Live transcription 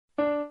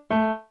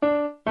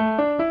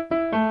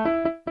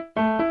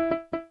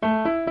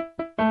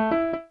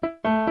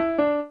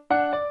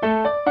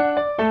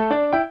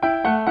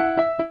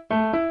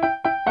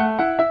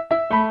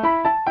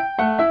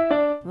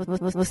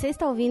Você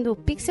está ouvindo o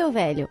Pixel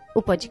Velho,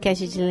 o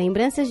podcast de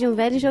lembranças de um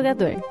velho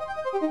jogador.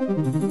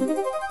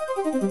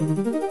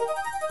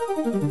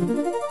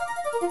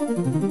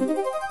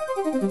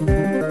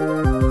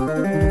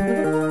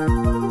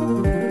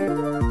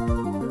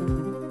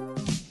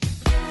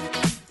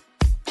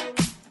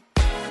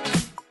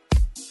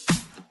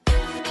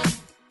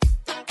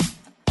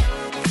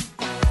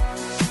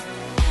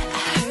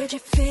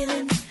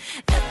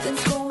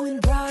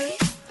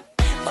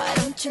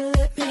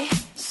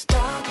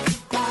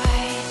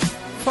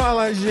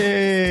 Fala,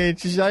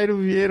 gente, Jairo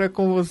Vieira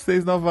com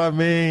vocês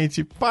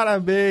novamente.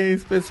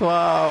 Parabéns,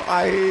 pessoal.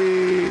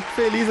 Aê!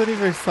 Feliz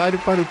aniversário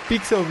para o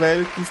Pixel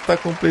Velho, que está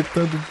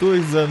completando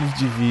 2 anos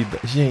de vida.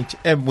 Gente,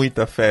 é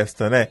muita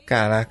festa, né?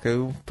 Caraca,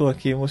 eu tô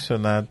aqui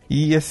emocionado.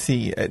 E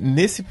assim,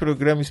 nesse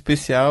programa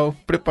especial,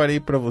 preparei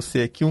para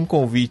você aqui um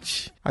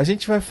convite. A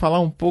gente vai falar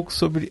um pouco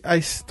sobre a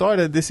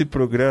história desse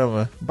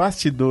programa,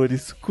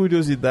 bastidores,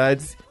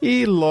 curiosidades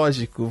e,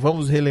 lógico,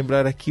 vamos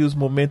relembrar aqui os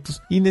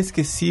momentos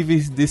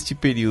inesquecíveis deste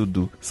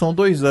período. São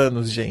 2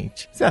 anos,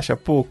 gente. Você acha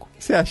pouco?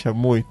 Você acha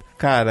muito?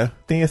 Cara,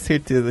 tenha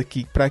certeza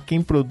que para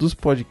quem produz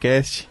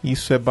podcast,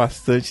 isso é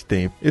bastante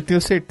tempo. Eu tenho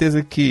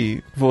certeza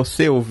que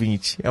você,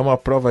 ouvinte, é uma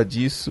prova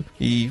disso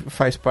e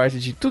faz parte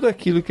de tudo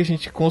aquilo que a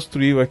gente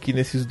construiu aqui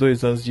nesses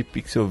 2 anos de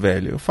Pixel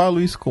Velho. Eu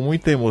falo isso com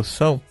muita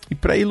emoção e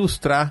para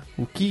ilustrar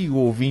o que o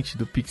ouvinte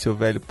do Pixel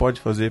Velho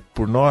pode fazer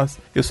por nós,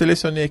 eu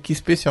selecionei aqui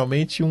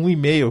especialmente um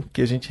e-mail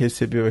que a gente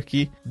recebeu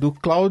aqui do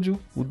Cláudio,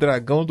 o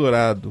Dragão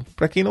Dourado.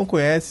 Para quem não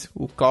conhece,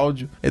 o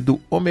Cláudio é do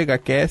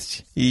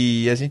OmegaCast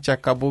e a gente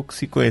acabou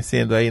se conhecendo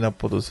aí na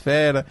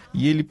podosfera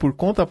e ele por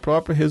conta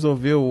própria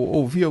resolveu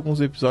ouvir alguns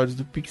episódios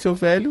do Pixel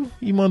Velho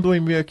e mandou um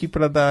e-mail aqui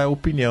para dar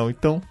opinião,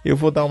 então eu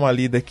vou dar uma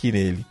lida aqui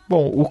nele.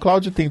 Bom, o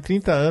Cláudio tem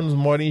 30 anos,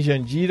 mora em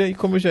Jandira e,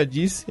 como eu já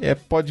disse, é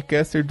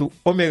podcaster do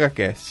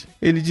OmegaCast.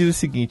 Ele diz o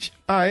seguinte: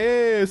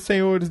 aê,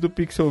 senhores do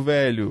Pixel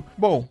Velho!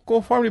 Bom,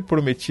 conforme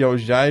prometi ao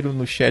Jairo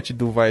no chat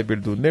do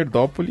Viber do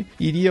Nerdópolis,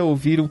 iria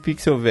ouvir um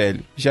Pixel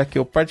Velho, já que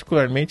eu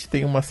particularmente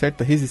tenho uma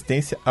certa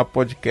resistência a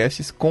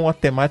podcasts com a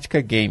temática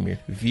gamer,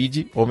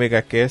 vide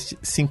OmegaCast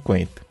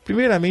 50.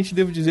 Primeiramente,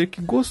 devo dizer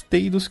que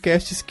gostei dos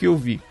casts que eu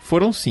vi.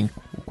 Foram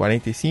 5. O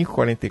 45,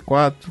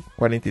 44,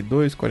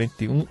 42,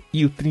 41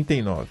 e o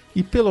 39.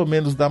 E pelo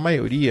menos da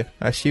maioria,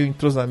 achei o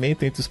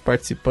entrosamento entre os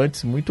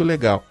participantes muito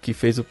legal, que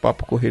fez o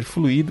papo correr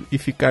fluido e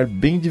ficar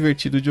bem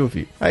divertido de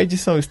ouvir. A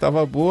edição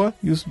estava boa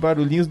e os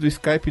barulhinhos do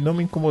Skype não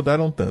me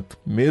incomodaram tanto.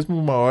 Mesmo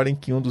uma hora em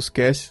que um dos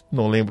casts,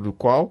 não lembro do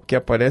qual, que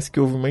aparece que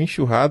houve uma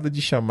enxurrada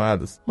de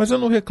chamadas. Mas eu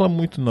não reclamo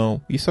muito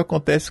não. Isso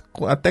acontece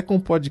até com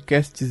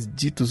podcasts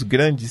ditos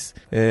grandes,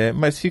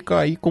 mas fica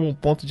aí como um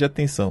ponto de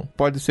atenção.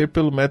 Pode ser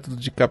pelo método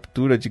de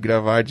captura de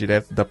gravar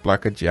direto da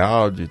placa de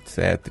áudio,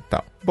 etc e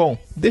tal. Bom,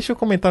 deixa eu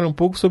comentar um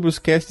pouco sobre os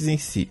casts em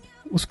si.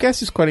 Os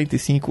casts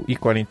 45 e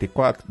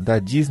 44 da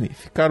Disney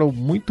ficaram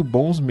muito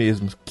bons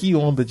mesmo. Que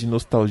onda de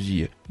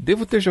nostalgia.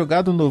 Devo ter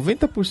jogado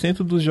 90%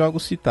 dos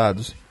jogos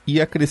citados. E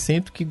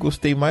acrescento que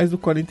gostei mais do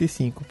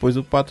 45, pois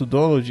o Pato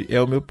Donald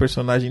é o meu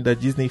personagem da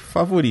Disney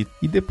favorito.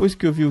 E depois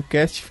que eu vi o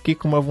cast, fiquei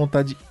com uma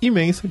vontade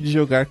imensa de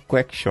jogar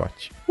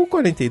Quackshot. O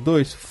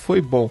 42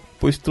 foi bom,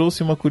 pois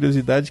trouxe uma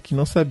curiosidade que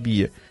não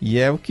sabia. E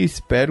é o que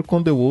espero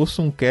quando eu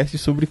ouço um cast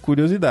sobre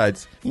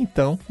curiosidades.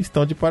 Então,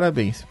 estão de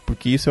parabéns,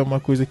 porque isso é uma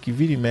coisa que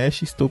vira e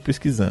mexe estou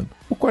pesquisando.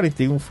 O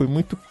 41 foi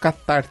muito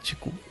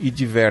catártico e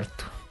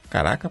diverto.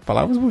 Caraca,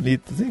 palavras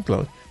bonitas, hein,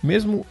 Cláudio?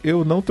 Mesmo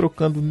eu não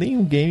trocando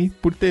nenhum game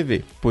por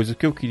TV, pois o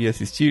que eu queria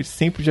assistir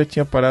sempre já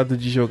tinha parado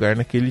de jogar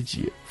naquele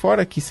dia.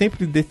 Fora que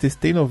sempre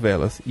detestei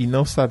novelas e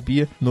não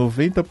sabia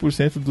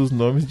 90% dos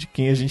nomes de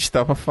quem a gente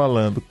estava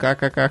falando,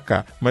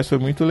 kkkk, mas foi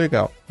muito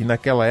legal. E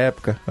naquela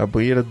época, a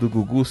banheira do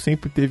Gugu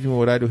sempre teve um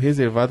horário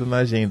reservado na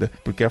agenda,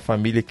 porque a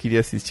família queria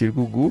assistir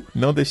Gugu,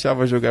 não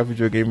deixava jogar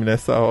videogame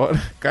nessa hora,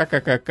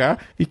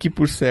 kkkk, e que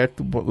por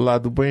certo,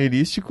 lado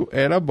banheirístico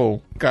era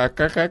bom,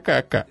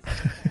 kkkk.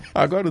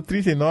 Agora o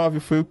 39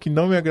 foi o que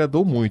não me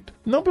agradou muito,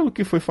 não pelo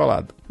que foi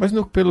falado, mas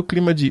pelo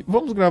clima de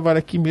vamos gravar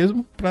aqui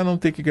mesmo para não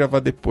ter que gravar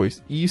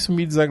depois, e isso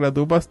me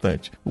desagradou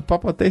bastante. O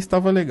papo até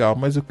estava legal,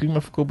 mas o clima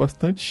ficou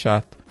bastante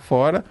chato.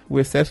 Fora o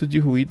excesso de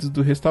ruídos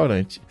do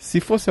restaurante.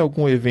 Se fosse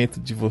algum evento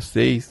de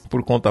vocês,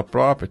 por conta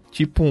própria,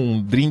 tipo um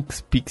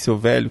Drinks Pixel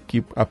Velho,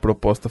 que a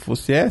proposta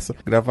fosse essa,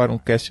 gravar um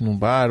cast num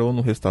bar ou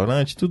no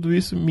restaurante, tudo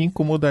isso me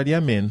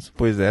incomodaria menos,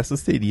 pois essa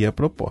seria a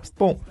proposta.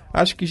 Bom,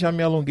 acho que já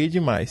me alonguei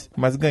demais,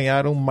 mas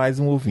ganharam mais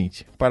um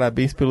ouvinte.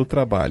 Parabéns pelo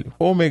trabalho.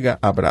 Ômega,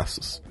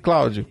 abraços.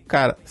 Cláudio,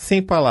 cara,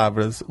 sem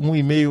palavras, um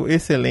e-mail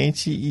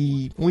excelente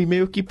e um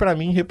e-mail que pra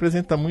mim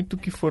representa muito o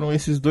que foram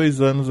esses 2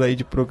 anos aí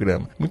de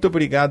programa. Muito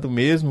obrigado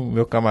mesmo,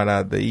 meu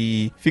camarada,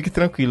 e fique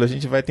tranquilo, a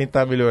gente vai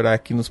tentar melhorar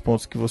aqui nos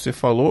pontos que você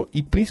falou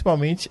e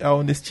principalmente a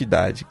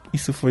honestidade.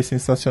 Isso foi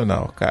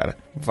sensacional, cara.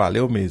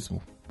 Valeu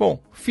mesmo. Bom,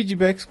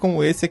 feedbacks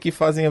como esse é que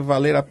fazem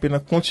valer a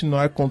pena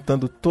continuar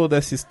contando toda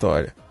essa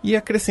história. E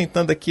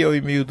acrescentando aqui ao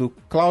e-mail do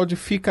Cláudio,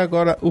 fica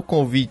agora o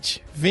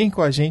convite. Vem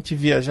com a gente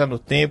viajar no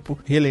tempo,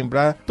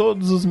 relembrar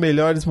todos os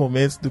melhores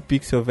momentos do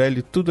Pixel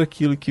Velho, tudo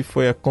aquilo que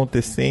foi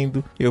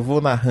acontecendo. Eu vou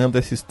narrando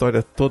essa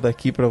história toda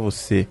aqui pra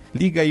você.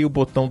 Liga aí o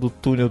botão do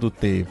túnel do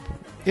tempo.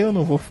 Eu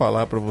não vou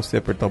falar pra você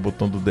apertar o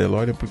botão do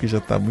DeLorean porque já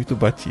tá muito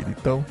batido.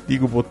 Então,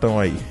 liga o botão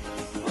aí.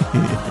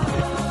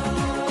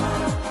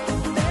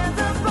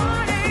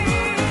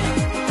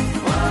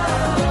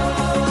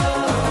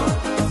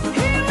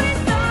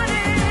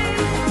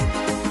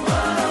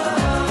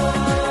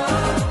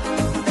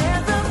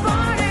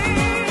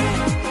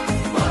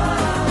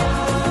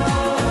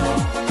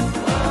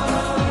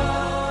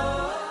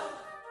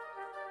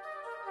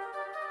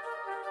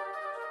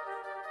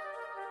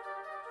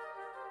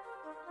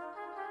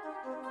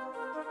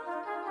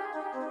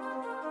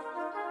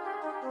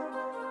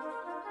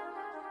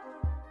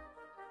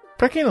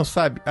 Pra quem não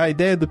sabe, a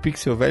ideia do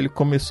Pixel Velho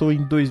começou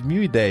em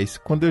 2010,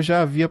 quando eu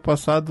já havia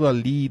passado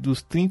ali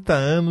dos 30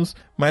 anos,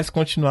 mas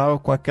continuava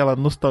com aquela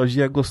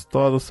nostalgia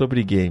gostosa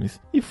sobre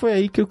games. E foi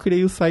aí que eu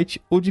criei o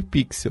site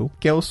OldPixel,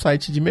 que é o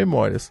site de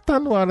memórias. Tá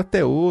no ar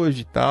até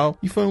hoje e tal,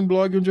 e foi um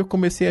blog onde eu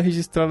comecei a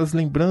registrar as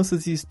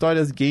lembranças e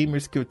histórias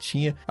gamers que eu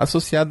tinha,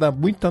 associada a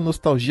muita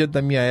nostalgia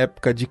da minha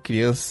época de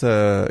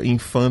criança,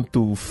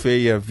 infanto,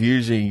 feia,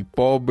 virgem,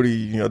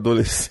 pobre,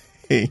 adolescente.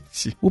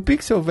 O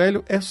Pixel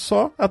Velho é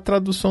só a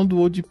tradução do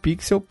Old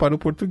Pixel para o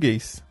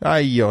português.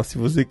 Aí, ó, se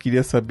você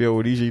queria saber a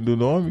origem do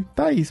nome,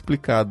 tá aí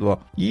explicado, ó.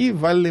 E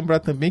vale lembrar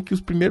também que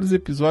os primeiros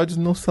episódios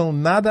não são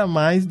nada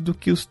mais do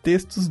que os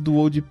textos do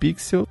Old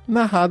Pixel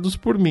narrados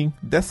por mim.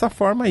 Dessa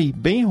forma aí,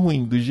 bem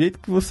ruim, do jeito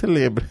que você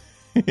lembra.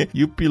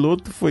 E o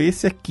piloto foi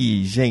esse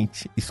aqui,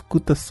 gente.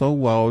 Escuta só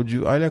o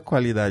áudio, olha a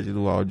qualidade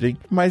do áudio, hein?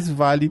 Mas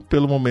vale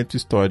pelo momento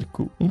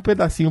histórico. Um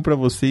pedacinho para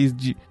vocês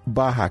de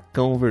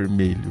Barracão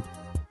Vermelho.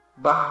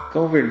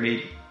 Barracão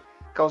Vermelho.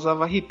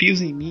 Causava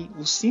arrepios em mim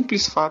o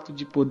simples fato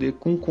de poder,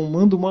 com um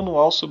comando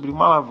manual sobre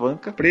uma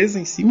alavanca presa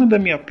em cima da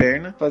minha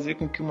perna, fazer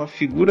com que uma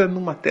figura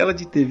numa tela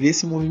de TV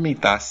se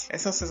movimentasse.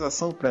 Essa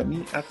sensação, para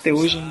mim, até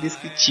hoje é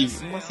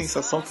indescritível. Uma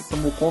sensação que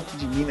tomou conta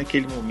de mim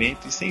naquele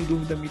momento e sem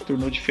dúvida me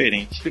tornou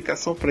diferente.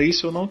 Explicação para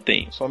isso eu não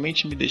tenho,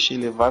 somente me deixei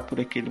levar por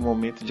aquele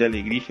momento de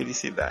alegria e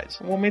felicidade.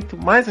 O momento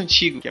mais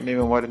antigo que a minha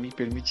memória me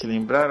permite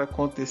lembrar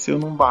aconteceu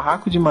num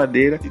barraco de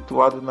madeira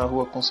situado na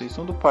rua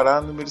Conceição do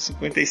Pará, número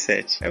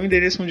 57. É o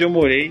endereço onde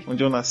eu morei,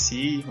 onde eu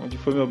nasci, onde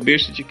foi meu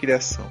berço de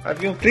criação.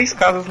 Haviam 3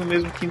 casas no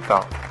mesmo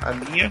quintal. A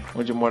minha,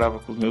 onde eu morava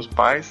com os meus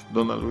pais,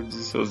 Dona Lourdes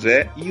e seu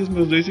Zé, e os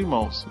meus 2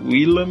 irmãos,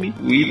 Willame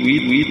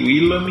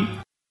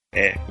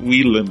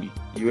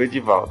e o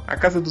Edivaldo. A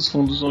casa dos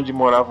fundos, onde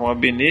moravam a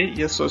Benê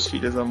e as suas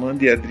filhas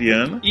Amanda e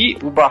Adriana, e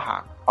o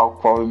barraco ao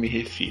qual eu me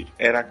refiro.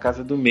 Era a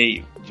casa do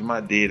meio, de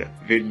madeira,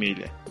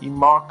 vermelha e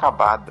mal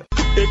acabada.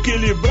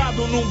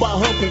 Equilibrado num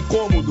barranco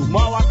incômodo,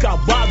 mal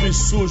acabado e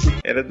sujo.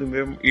 Era do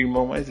meu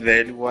irmão mais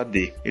velho, o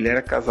AD. Ele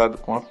era casado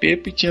com a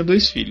Pepa e tinha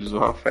 2 filhos, o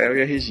Rafael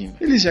e a Regina.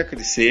 Eles já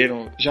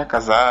cresceram, já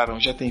casaram,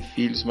 já têm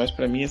filhos, mas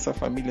pra mim essa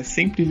família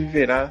sempre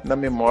viverá na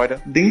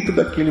memória dentro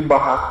daquele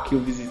barraco que eu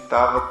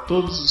visitava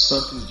todos os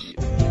santos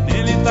dias.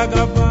 Ele tá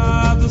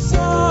gravado,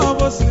 só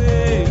você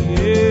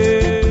e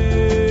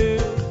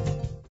eu.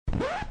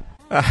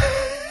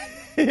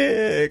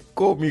 É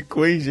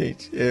cômico, hein,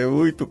 gente? É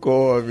muito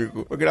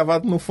cômico. Foi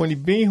gravado num fone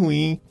bem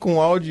ruim, com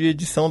áudio e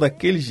edição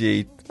daquele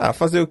jeito. Ah,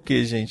 fazer o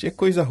que, gente? É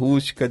coisa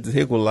rústica,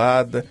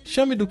 desregulada,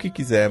 chame do que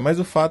quiser, mas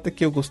o fato é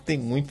que eu gostei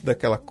muito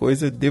daquela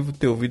coisa, devo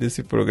ter ouvido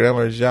esse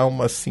programa já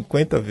umas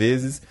 50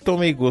 vezes,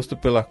 tomei gosto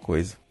pela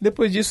coisa.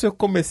 Depois disso eu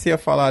comecei a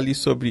falar ali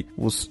sobre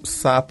os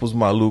sapos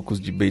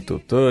malucos de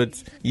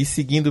Battletoads, e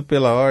seguindo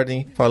pela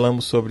ordem,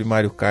 falamos sobre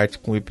Mario Kart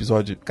com o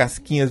episódio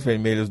Casquinhas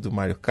Vermelhas do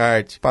Mario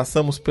Kart,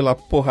 passamos pela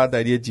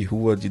porradaria de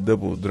rua de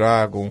Double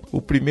Dragon,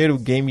 o primeiro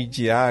game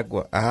de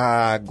água,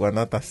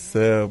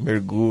 natação,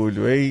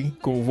 mergulho, hein?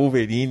 Com o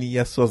Wolverine e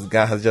as suas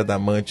garras de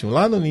adamantium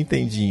lá no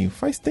Nintendinho.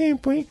 Faz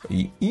tempo, hein?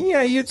 E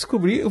aí eu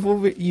descobri o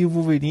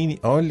Wolverine.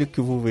 Olha o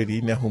que o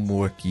Wolverine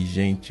arrumou aqui,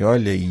 gente.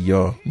 Olha aí,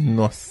 ó.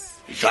 Nossa.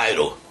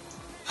 Jairo,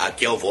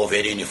 aqui é o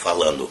Wolverine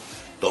falando.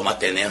 Toma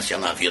tenência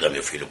na vida,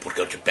 meu filho, porque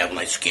eu te pego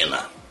na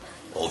esquina.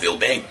 Ouviu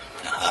bem?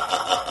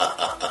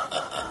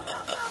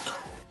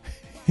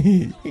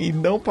 E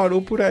não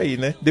parou por aí,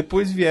 né?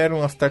 Depois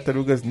vieram as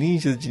Tartarugas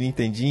Ninjas de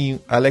Nintendinho,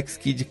 Alex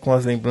Kidd com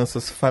as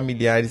lembranças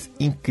familiares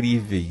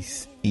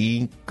incríveis.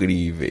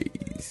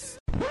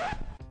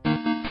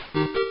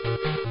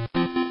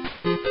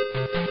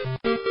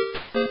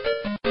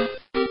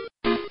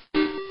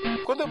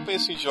 Quando eu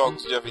penso em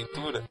jogos de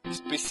aventura,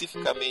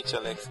 especificamente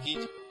Alex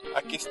Kidd,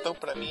 a questão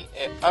pra mim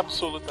é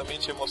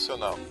absolutamente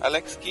emocional.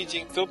 Alex Kidd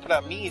entrou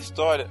pra minha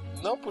história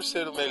não por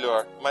ser o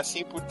melhor, mas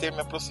sim por ter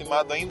me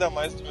aproximado ainda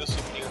mais do meu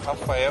sobrinho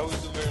Rafael e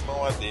do meu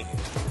irmão AD.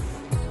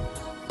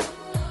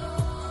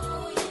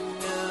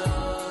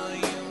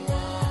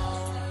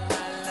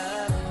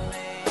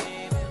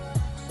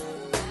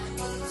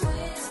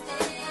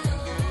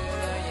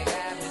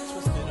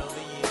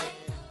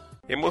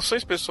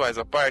 Emoções pessoais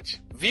à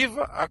parte,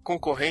 viva a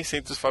concorrência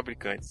entre os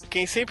fabricantes.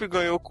 Quem sempre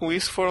ganhou com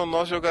isso foram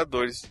nós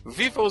jogadores.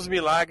 Viva os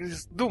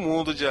milagres do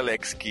mundo de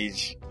Alex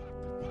Kidd.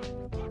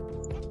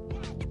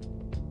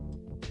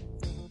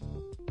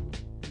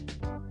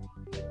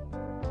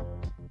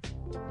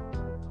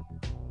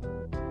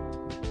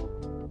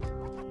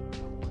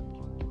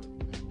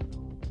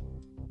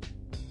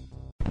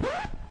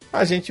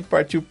 A gente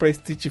partiu para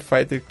Street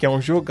Fighter, que é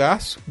um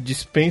jogaço,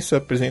 dispensa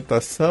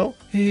apresentação,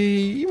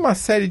 e uma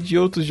série de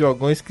outros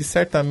jogões que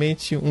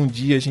certamente um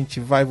dia a gente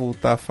vai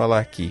voltar a falar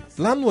aqui.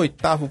 Lá no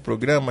 8º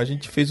programa a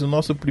gente fez o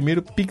nosso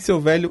primeiro Pixel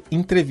Velho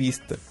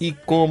entrevista. E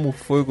como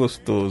foi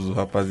gostoso,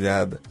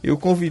 rapaziada. Eu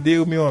convidei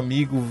o meu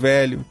amigo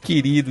velho,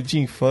 querido de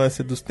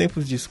infância, dos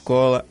tempos de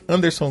escola,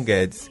 Anderson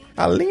Guedes.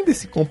 Além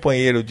desse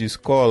companheiro de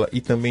escola e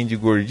também de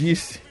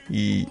gordice,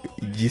 e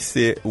de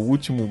ser o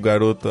último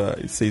garoto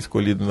a ser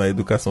escolhido na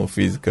educação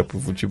física pro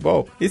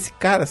futebol, esse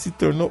cara se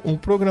tornou um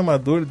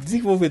programador,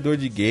 desenvolvedor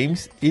de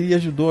games. Ele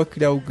ajudou a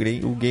criar o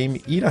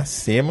game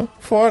Iracema.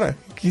 Fora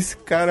que esse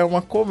cara é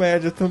uma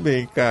comédia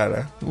também,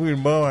 cara. Um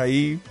irmão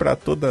aí pra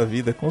toda a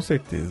vida, com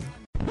certeza.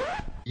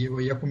 E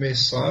eu ia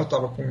começar, eu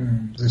tava com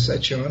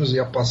 17 anos,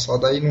 ia passar,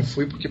 daí não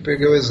fui porque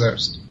peguei o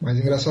exército. Mas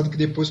engraçado que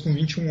depois, com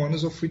 21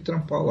 anos, eu fui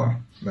trampar lá.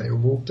 Daí eu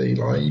voltei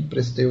lá e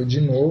prestei de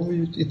novo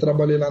e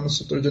trabalhei lá no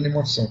setor de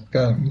animação.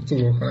 Cara, muito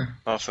louco, né?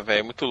 Nossa,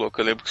 velho, muito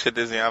louco. Eu lembro que você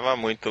desenhava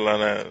muito lá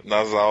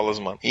nas aulas,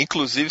 mano.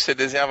 Inclusive, você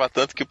desenhava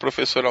tanto que o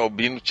professor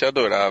Albino te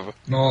adorava.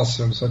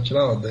 Nossa, eu só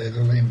tirava 10,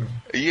 eu lembro.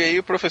 E aí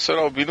o professor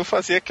Albino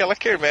fazia aquela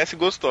quermesse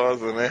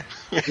gostosa, né?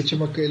 Eu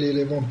tinha ele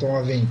levantou um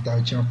avental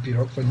e tinha uma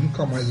piroca, eu falei,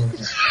 nunca mais eu vi.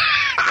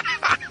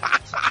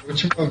 A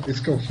última vez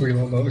que eu fui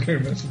lá no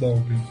quermesse da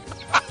Albino.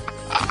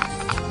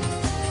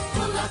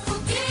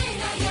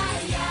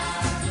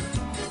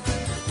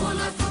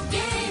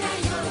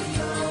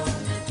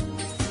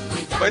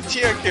 Mas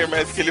tinha a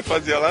quermesse que ele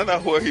fazia lá na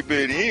rua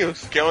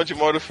Ribeirinhos, que é onde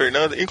mora o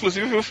Fernando.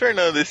 Inclusive viu o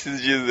Fernando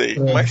esses dias aí.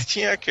 É. Mas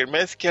tinha a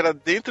quermesse que era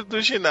dentro do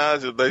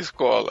ginásio da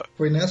escola.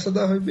 Foi nessa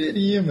da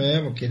Ribeirinha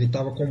mesmo, que ele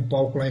tava com um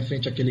palco lá em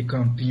frente àquele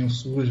campinho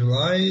sujo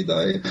lá, e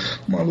daí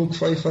o maluco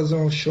foi fazer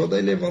um show,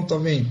 daí levantou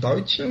o avental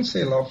e tinha,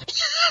 sei lá...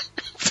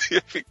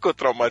 Você ficou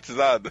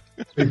traumatizado?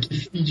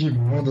 Que fim de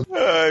mundo.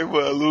 Ai,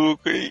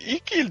 maluco. E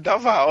que ele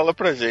dava aula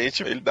pra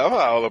gente.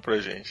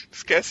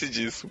 Esquece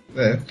disso.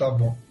 É, tá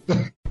bom.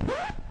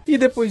 E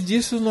depois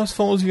disso, nós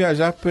fomos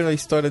viajar pela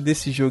história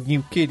desse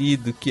joguinho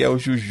querido que é o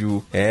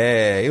Juju.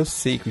 Eu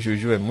sei que o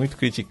Juju é muito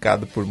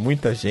criticado por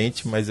muita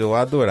gente, mas eu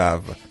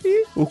adorava.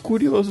 E o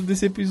curioso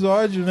desse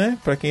episódio, né,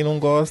 pra quem não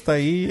gosta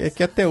aí, é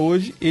que até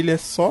hoje ele é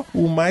só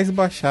o mais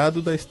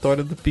baixado da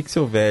história do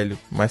Pixel Velho.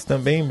 Mas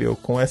também,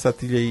 com essa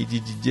trilha aí de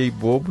DJ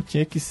Bobo,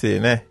 tinha que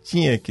ser, né?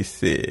 Tinha que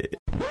ser.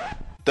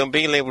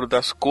 Também lembro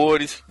das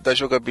cores, da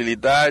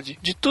jogabilidade,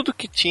 de tudo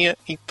que tinha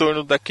em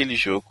torno daquele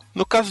jogo.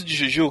 No caso de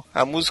Juju,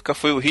 a música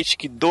foi o hit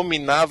que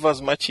dominava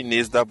as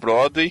matinês da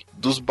Broadway,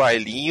 dos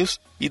bailinhos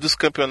e dos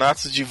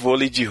campeonatos de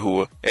vôlei de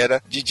rua.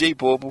 Era DJ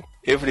Bobo,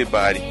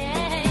 Everybody.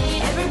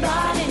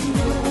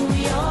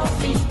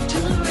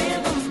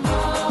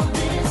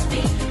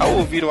 Ao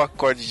ouvir o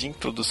acorde de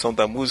introdução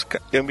da música,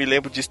 eu me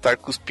lembro de estar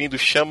cuspindo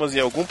chamas em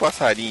algum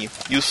passarinho,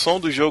 e o som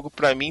do jogo,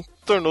 pra mim,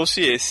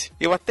 tornou-se esse.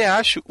 Eu até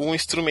acho um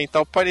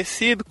instrumental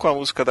parecido com a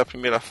música da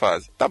primeira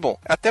fase. Tá bom,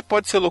 até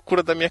pode ser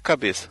loucura da minha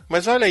cabeça,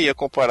 mas olha aí a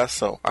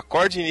comparação.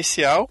 Acorde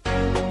inicial...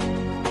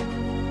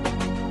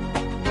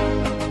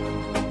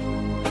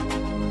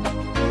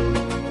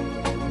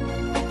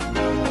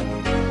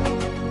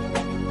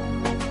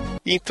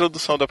 e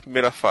introdução da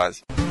primeira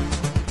fase.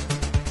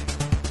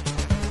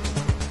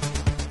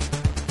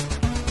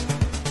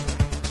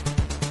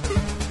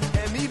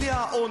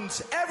 Und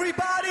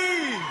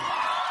everybody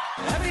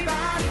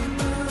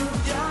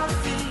move your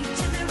feet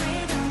to the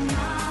rhythm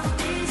of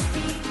this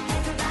beat.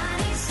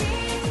 Everybody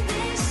sing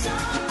this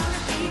song.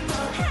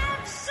 People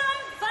have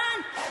some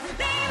fun.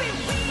 Baby,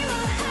 we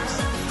will have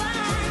some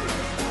fun.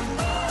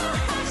 We will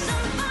have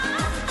some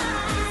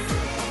fun.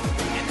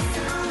 And the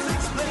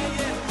music's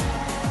playing.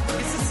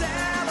 It's a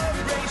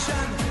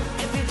celebration.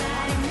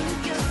 Everybody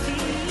move your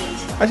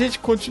feet. A gente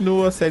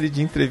continua a série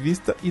de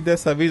entrevista e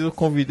dessa vez eu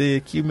convidei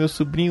aqui o meu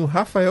sobrinho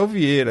Rafael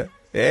Vieira.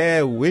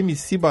 O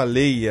MC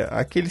Baleia,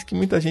 aqueles que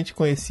muita gente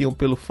conheciam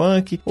pelo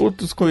funk,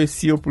 outros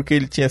conheciam porque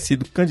ele tinha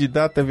sido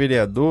candidato a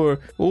vereador,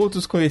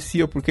 outros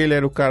conheciam porque ele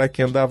era o cara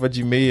que andava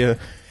de meia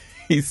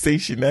e sem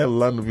chinelo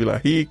lá no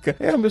Vila Rica.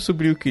 É o meu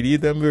sobrinho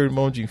querido, é meu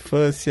irmão de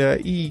infância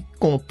e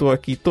contou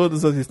aqui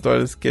todas as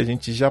histórias que a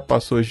gente já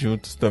passou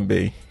juntos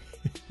também,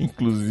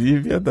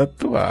 inclusive a da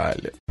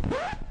toalha.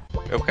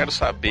 Eu quero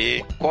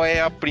saber qual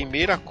é a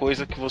primeira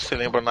coisa que você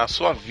lembra na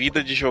sua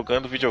vida de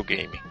jogando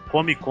videogame.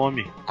 Come.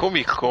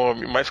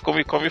 Mas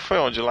Come foi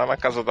onde? Lá na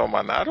casa do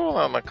Almanaro ou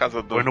lá na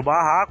casa do... Foi no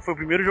barraco, foi o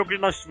primeiro jogo que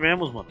nós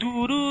tivemos, mano.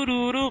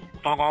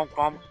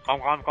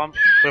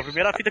 Foi a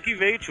primeira fita que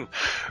veio, tio.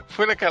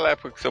 Foi naquela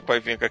época que seu pai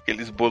vinha com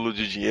aqueles bolos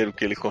de dinheiro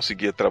que ele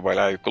conseguia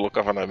trabalhar e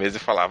colocava na mesa e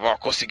falava,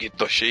 consegui,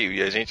 tô cheio,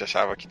 e a gente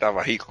achava que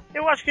tava rico.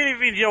 Eu acho que ele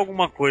vendia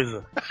alguma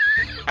coisa.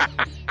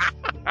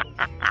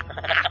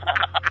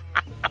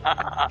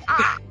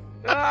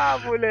 Ah,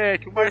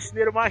 moleque, o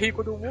marceneiro mais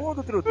rico do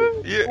mundo, truta.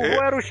 O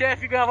vô era o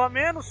chefe e ganhava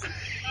menos.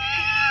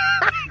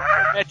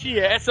 Mete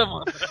essa,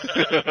 mano.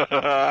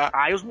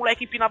 Aí os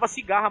moleques empinavam a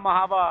cigarra,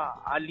 amarrava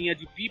a linha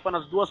de pipa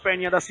nas duas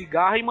perninhas da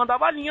cigarra e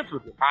mandava a linha,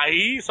 truta.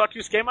 Aí, só que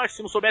o esquema,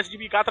 se não soubesse de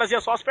bicar, trazia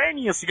só as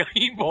perninhas, a cigarra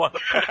ia embora.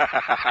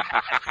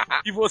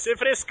 E você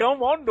frescão,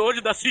 mó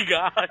nojo da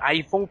cigarra.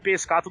 Aí fomos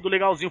pescar, tudo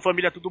legalzinho,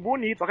 família tudo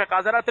bonito. Só que a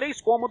casa era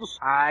 3 cômodos.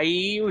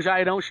 Aí o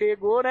Jairão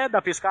chegou, né,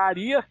 da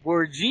pescaria,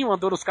 gordinho,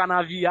 andou nos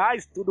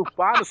canaviais, tudo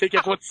pá, não sei o que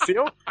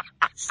aconteceu.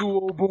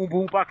 Suou o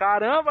bumbum pra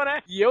caramba,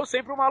 né? E eu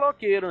sempre o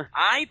maloqueiro.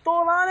 Aí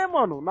tô lá, né,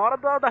 mano, na hora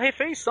da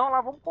refeição lá,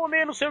 vamos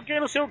comer, não sei o que,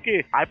 não sei o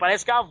que. Aí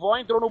parece que a avó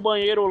entrou no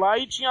banheiro lá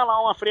e tinha lá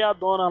uma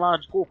freadona lá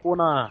de cocô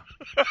na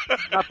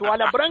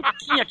toalha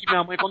branquinha, que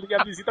minha mãe, quando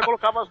ia visita,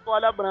 colocava as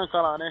toalhas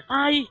brancas lá, né?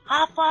 Aí,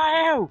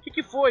 Rafael, o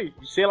que foi?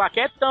 Sei lá,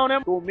 quietão, né?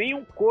 Tomei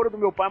um couro do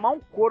meu pai, mas um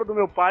couro do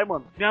meu pai,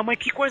 mano. Minha mãe,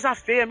 que coisa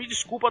feia, me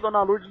desculpa,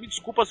 dona Lourdes, me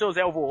desculpa, seu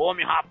Zé, eu vou,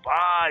 homem,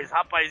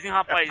 rapazinho,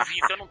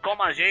 você não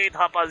toma jeito,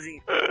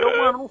 rapazinho. Eu,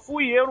 mano, não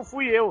fui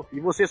eu. E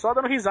você só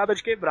dando risada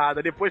de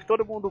quebrada. Depois que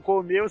todo mundo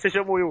comeu, você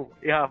chamou eu.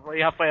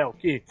 E Rafael,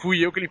 que?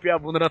 Fui eu que limpei a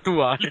bunda na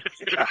toalha.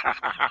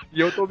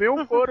 E eu tomei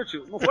um couro,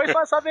 tio. Não foi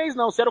só essa vez,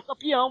 não. Você era o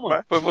campeão,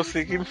 mano. Foi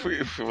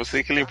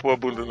você que limpou a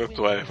bunda na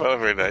toalha, fala a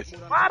verdade.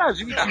 Para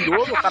de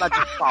mentiroso, cara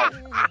de pau.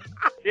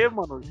 E,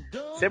 mano,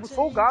 você é muito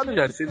folgado,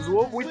 já. Você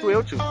zoou muito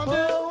eu, tio.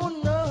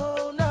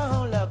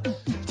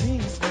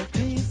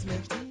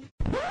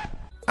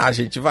 Ah,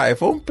 gente, vai,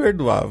 vamos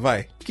perdoar,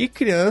 vai. Que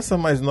criança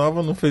mais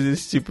nova não fez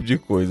esse tipo de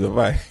coisa,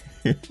 vai.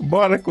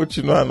 Bora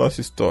continuar a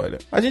nossa história.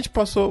 A gente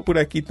passou por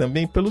aqui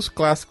também pelos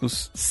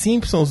clássicos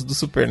Simpsons do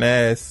Super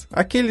NES,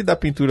 aquele da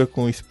pintura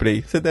com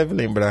spray, você deve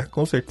lembrar,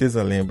 com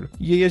certeza lembra.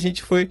 E aí a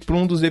gente foi para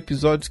um dos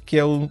episódios que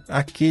é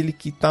aquele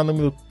que tá no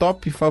meu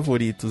top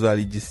favoritos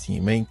ali de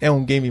cima, hein? É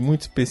um game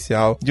muito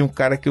especial, de um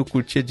cara que eu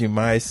curtia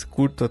demais,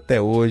 curto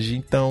até hoje,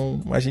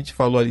 então a gente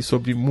falou ali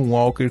sobre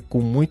Moonwalker com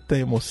muita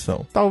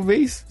emoção.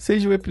 Talvez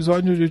seja o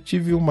episódio onde eu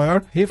tive o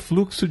maior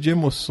refluxo de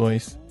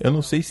emoções. Eu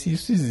não sei se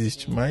isso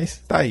existe, mas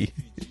tá aí.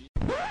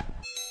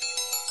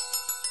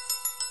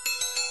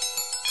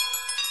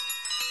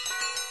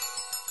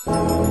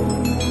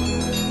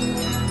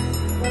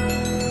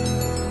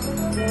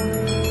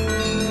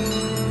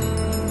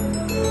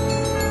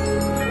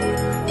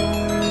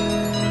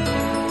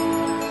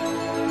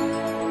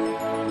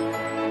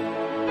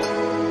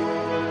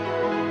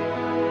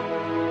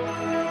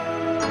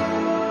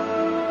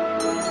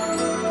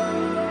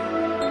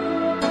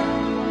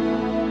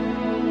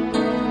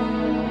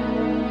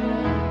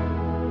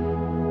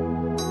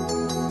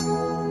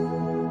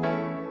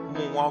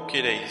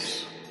 Moonwalker é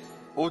isso.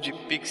 Ou de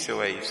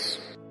pixel é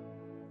isso.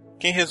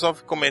 Quem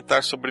resolve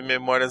comentar sobre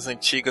memórias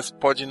antigas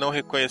pode não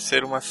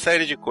reconhecer uma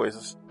série de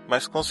coisas,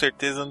 mas com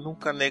certeza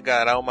nunca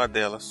negará uma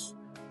delas.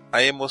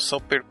 A emoção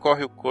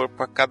percorre o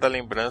corpo a cada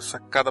lembrança,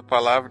 cada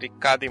palavra e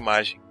cada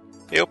imagem.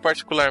 Eu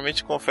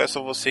particularmente confesso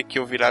a você que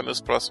ouvirá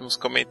meus próximos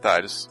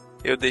comentários.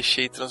 Eu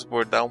deixei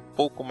transbordar um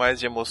pouco mais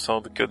de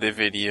emoção do que eu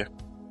deveria.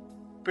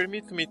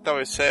 Permito-me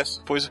tal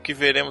excesso, pois o que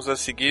veremos a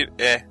seguir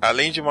é,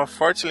 além de uma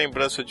forte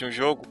lembrança de um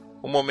jogo,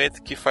 um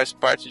momento que faz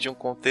parte de um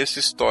contexto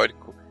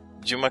histórico,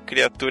 de uma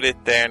criatura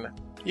eterna,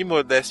 e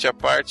modéstia à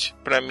parte,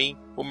 para mim,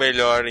 o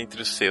melhor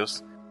entre os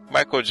seus,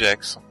 Michael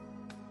Jackson.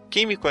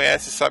 Quem me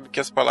conhece sabe que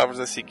as palavras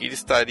a seguir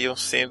estariam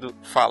sendo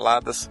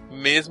faladas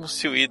mesmo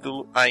se o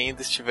ídolo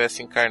ainda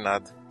estivesse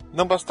encarnado.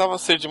 Não bastava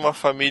ser de uma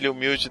família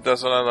humilde da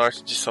zona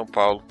norte de São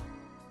Paulo.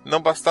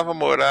 Não bastava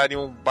morar em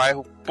um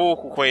bairro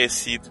pouco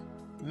conhecido.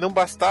 Não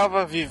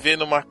bastava viver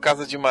numa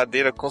casa de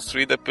madeira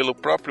construída pelo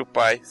próprio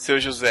pai, seu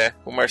José,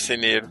 o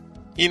marceneiro.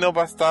 E não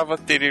bastava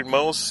ter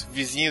irmãos,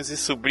 vizinhos e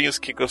sobrinhos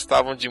que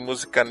gostavam de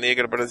música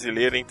negra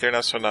brasileira e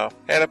internacional.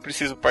 Era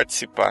preciso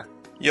participar.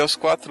 E aos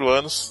 4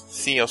 anos,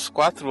 sim, aos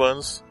 4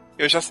 anos,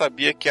 eu já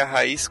sabia que a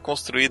raiz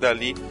construída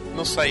ali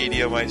não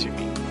sairia mais de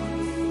mim.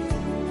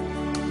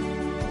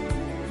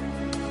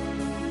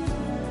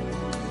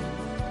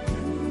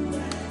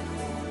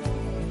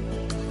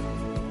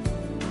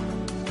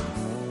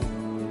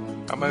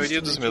 A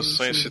maioria dos meus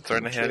sonhos se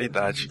torna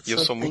realidade, e eu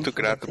sou muito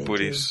grato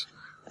por isso.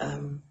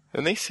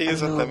 Eu nem sei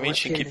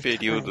exatamente em que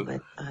período,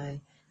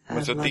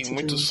 mas eu tenho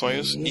muitos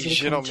sonhos e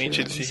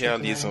geralmente eles se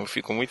realizam, eu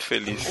fico muito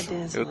feliz.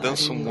 Eu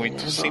danço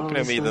muito, sempre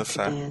amei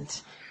dançar.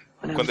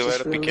 Quando eu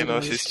era pequeno eu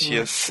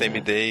assistia Sammy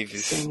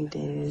Davis,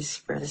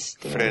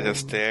 Fred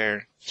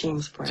Astaire,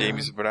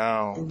 James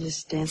Brown,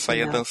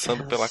 saía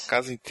dançando pela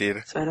casa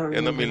inteira.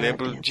 Eu não me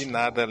lembro de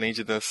nada além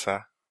de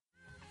dançar.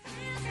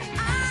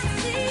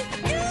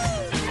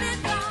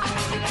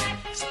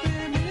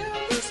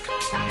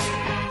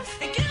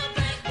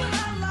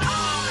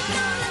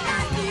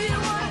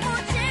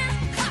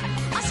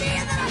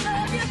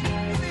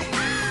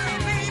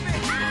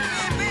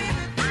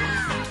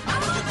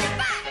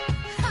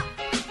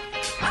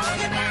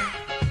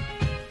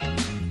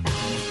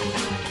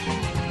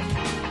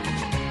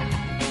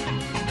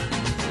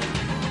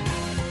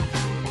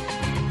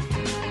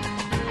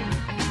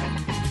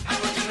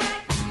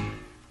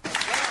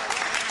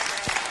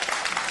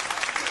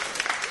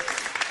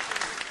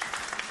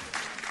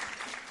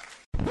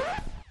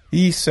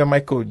 Isso é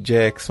Michael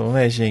Jackson,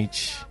 né,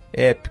 gente?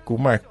 Épico,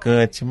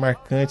 marcante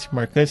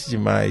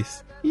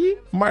demais. E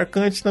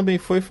marcante também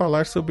foi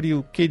falar sobre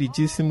o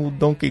queridíssimo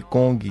Donkey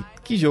Kong.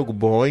 Que jogo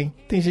bom, hein?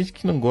 Tem gente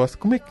que não gosta.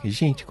 Como é que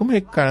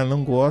o cara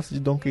não gosta de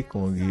Donkey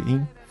Kong,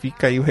 hein?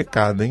 Fica aí o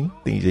recado, hein?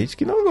 Tem gente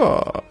que não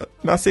gosta.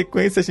 Na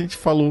sequência a gente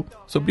falou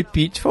sobre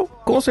Pitfall.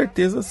 Com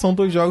certeza são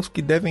 2 jogos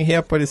que devem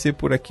reaparecer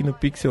por aqui no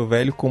Pixel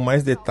Velho com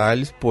mais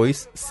detalhes,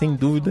 pois, sem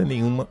dúvida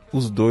nenhuma,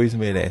 os 2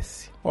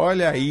 merecem.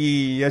 Olha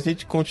aí, a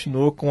gente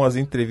continuou com as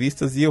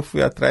entrevistas e eu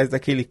fui atrás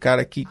daquele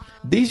cara que,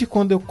 desde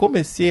quando eu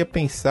comecei a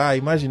pensar, a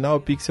imaginar o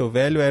Pixel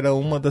Velho, era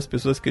uma das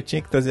pessoas que eu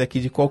tinha que trazer aqui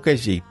de qualquer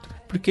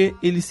jeito. Porque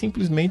ele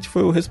simplesmente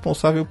foi o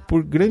responsável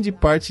por grande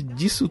parte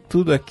disso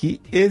tudo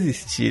aqui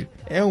existir.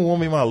 É um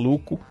homem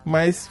maluco,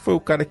 mas foi o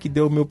cara que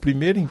deu o meu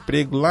primeiro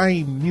emprego lá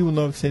em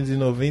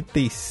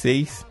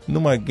 1996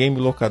 numa game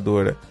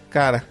locadora.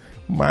 Cara,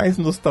 mais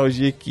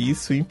nostalgia que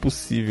isso,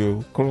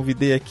 impossível.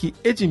 Convidei aqui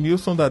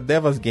Edmilson da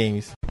Devas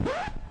Games.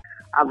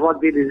 A avó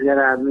deles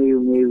era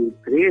meio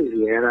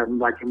 13, ela não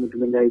batia muito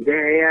bem da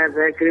ideia,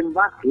 ela queria me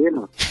bater,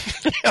 mano.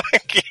 Ela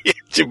queria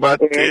te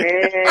bater.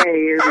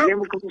 Eu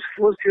lembro como se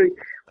fosse...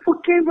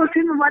 Por que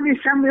você não vai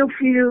deixar meu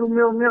filho,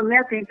 meu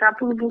neto entrar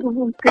porque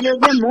ele é o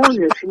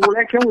demônio? Esse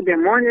moleque é um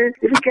demônio,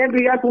 ele quer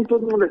brigar com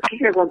todo mundo. O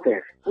que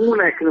acontece? O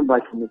moleque não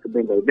bate muito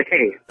bem da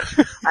ideia.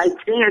 Aí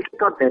tinha o que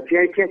acontece?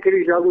 Aí tinha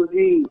aqueles jogos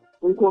de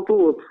um contra o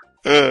outro.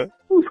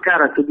 Os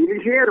caras tudo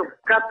ligeiro,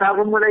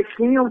 catavam o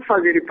molequinho,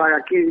 faziam ele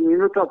pagar 15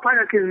 minutos,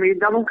 paga 15 minutos,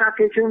 dava um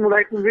cacete no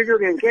moleque no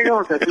videogame. O que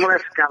acontece? O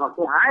moleque ficava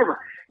com raiva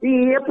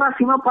e ia pra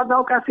cima pra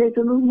dar o cacete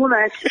nos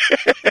moleques.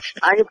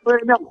 Aí eu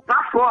falei, não,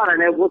 pra fora,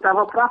 né? Eu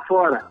botava pra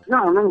fora.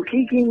 Não,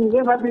 que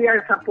ninguém vai brigar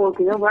essa porra,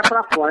 que não vai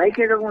pra fora. Aí o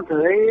que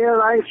aconteceu? Aí eu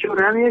lá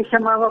chorando e ele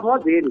chamava a avó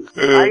dele.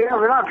 Aí eu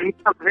vi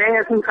a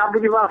velha com cabo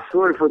de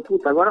vassoura. Eu falei,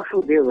 puta, agora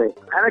fodeu, velho.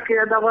 Aí ela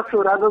queria dar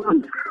vassourada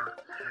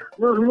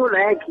nos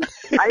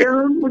moleques. Aí eu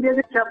não podia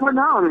deixar, falei,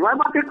 não vai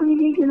bater com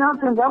ninguém que não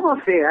vai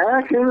você. Aí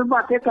ela queria me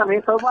bater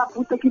também, falei, uma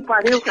puta que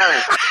pariu, cara.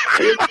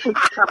 Aí eu fui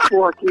essa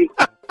porra aqui.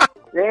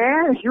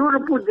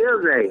 Juro por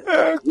Deus, velho.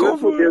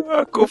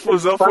 A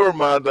confusão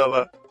formada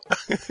lá.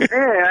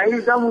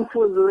 Aí dá um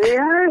fuzuê,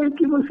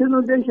 que você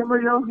não deixa,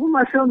 mas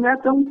seu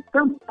neto é um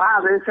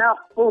tampado, esse é uma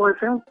porra,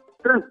 esse é um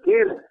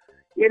tranqueiro.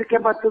 E ele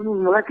quer bater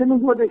nos moleques, eu não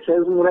vou deixar,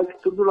 os moleques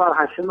tudo lá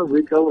rachando o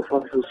bico, eu vou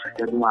falar, seu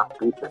filho de uma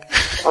puta.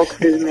 Olha o que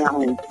vocês me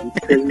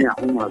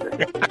arrumam,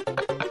 velho.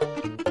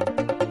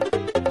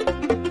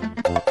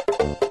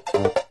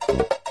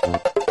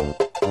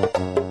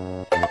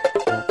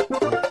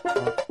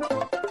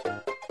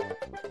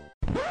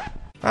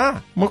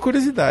 Uma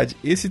curiosidade,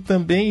 esse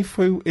também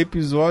foi o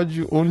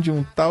episódio onde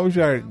um tal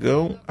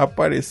Jargão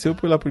apareceu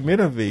pela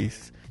primeira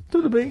vez.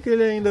 Tudo bem que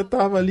ele ainda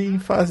estava ali em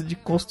fase de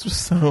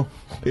construção,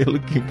 pelo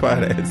que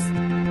parece.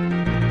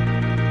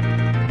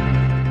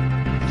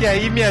 E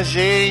aí, minha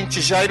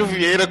gente, Jairo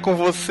Vieira com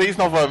vocês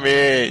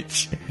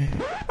novamente.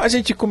 A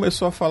gente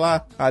começou a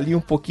falar ali um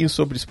pouquinho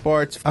sobre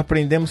esportes,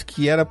 aprendemos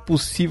que era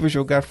possível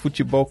jogar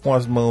futebol com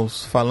as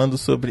mãos, falando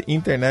sobre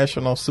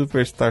International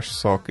Superstar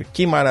Soccer.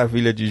 Que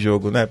maravilha de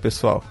jogo, né,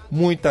 pessoal?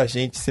 Muita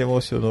gente se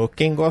emocionou.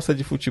 Quem gosta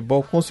de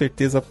futebol com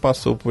certeza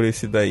passou por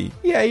esse daí.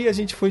 E aí a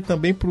gente foi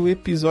também pro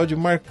episódio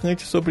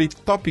marcante sobre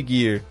Top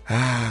Gear.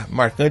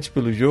 Marcante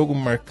pelo jogo,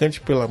 marcante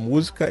pela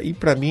música e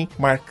pra mim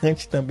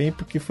marcante também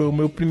porque foi o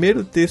meu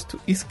primeiro texto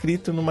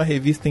escrito numa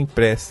revista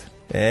impressa.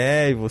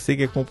 E você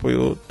que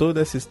acompanhou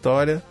toda essa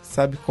história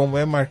sabe como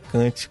é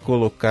marcante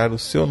colocar o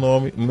seu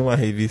nome numa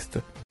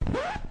revista.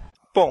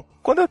 Bom,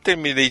 quando eu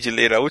terminei de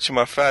ler a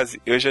última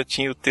frase, eu já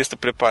tinha o texto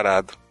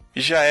preparado.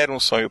 Já era um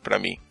sonho para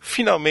mim.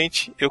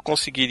 Finalmente, eu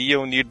conseguiria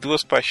unir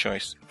 2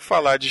 paixões: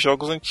 falar de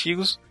jogos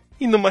antigos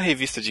e numa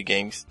revista de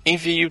games.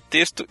 Enviei o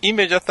texto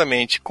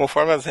imediatamente,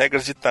 conforme as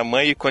regras de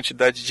tamanho e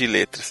quantidade de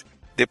letras.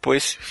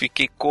 Depois,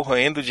 fiquei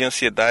corroendo de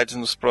ansiedades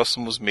nos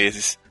próximos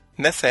meses.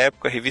 Nessa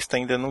época, a revista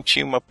ainda não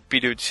tinha uma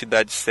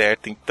periodicidade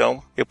certa,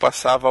 então eu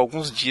passava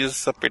alguns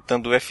dias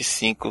apertando o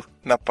F5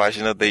 na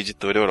página da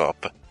Editora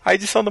Europa. A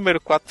edição número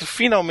 4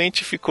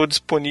 finalmente ficou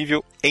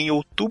disponível em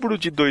outubro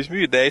de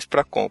 2010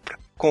 para compra.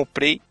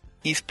 Comprei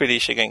e esperei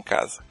chegar em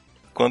casa.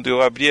 Quando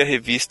eu abri a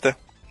revista,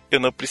 eu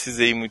não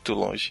precisei ir muito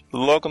longe.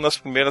 Logo nas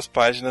primeiras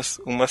páginas,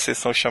 uma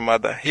seção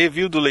chamada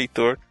Review do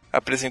Leitor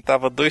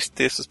apresentava 2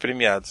 textos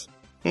premiados.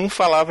 Um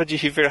falava de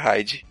River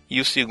Raid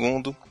e o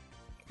segundo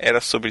era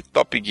sobre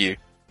Top Gear.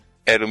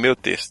 Era o meu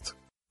texto.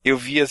 Eu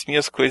vi as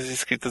minhas coisas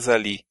escritas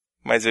ali,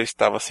 mas eu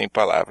estava sem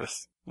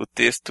palavras. O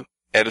texto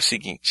era o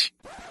seguinte: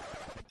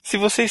 se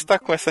você está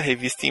com essa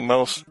revista em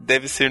mãos,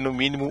 deve ser no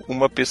mínimo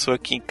uma pessoa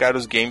que encara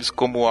os games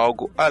como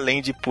algo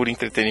além de puro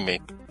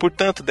entretenimento.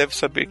 Portanto, deve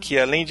saber que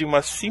além de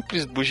uma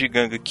simples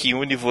bugiganga que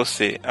une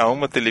você a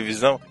uma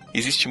televisão,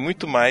 existe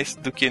muito mais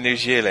do que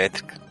energia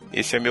elétrica.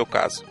 Esse é meu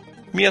caso.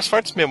 Minhas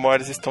fortes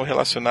memórias estão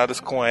relacionadas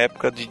com a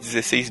época de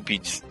 16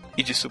 bits.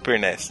 E de Super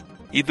NES,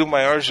 e do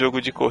maior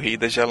jogo de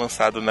corrida já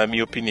lançado na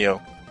minha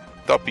opinião,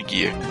 Top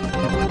Gear.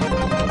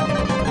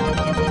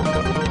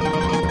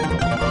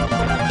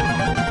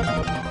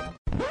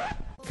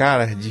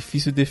 Cara,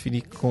 difícil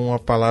definir com a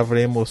palavra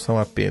emoção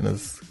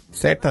apenas.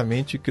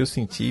 Certamente o que eu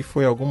senti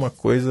foi alguma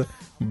coisa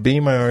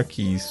bem maior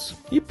que isso.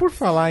 E por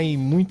falar em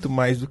muito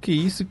mais do que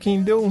isso,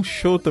 quem deu um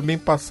show também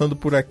passando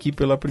por aqui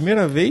pela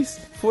primeira vez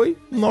foi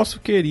nosso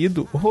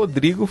querido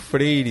Rodrigo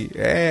Freire.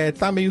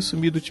 Tá meio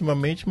sumido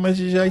ultimamente, mas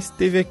já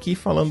esteve aqui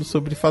falando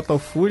sobre Fatal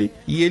Fury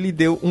e ele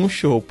deu um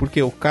show,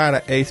 porque o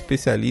cara é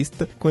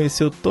especialista,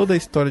 conheceu toda a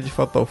história de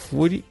Fatal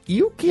Fury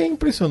e o que é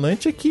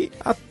impressionante é que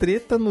a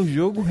treta no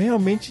jogo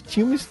realmente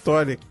tinha uma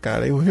história,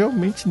 cara. Eu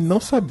realmente não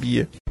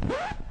sabia.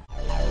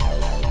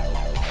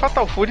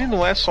 Fatal Fury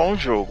não é só um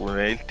jogo,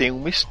 né? Ele tem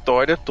uma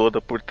história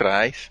toda por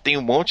trás, tem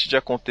um monte de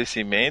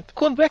acontecimento.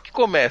 Quando é que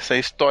começa a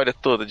história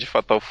toda de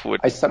Fatal Fury?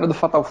 A história do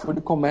Fatal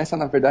Fury começa,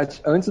 na verdade,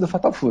 antes do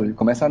Fatal Fury.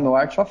 Começa no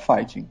Art of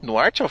Fighting. No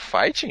Art of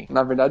Fighting?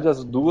 Na verdade,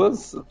 as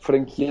duas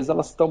franquias,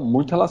 elas estão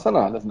muito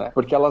relacionadas, né?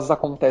 Porque elas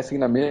acontecem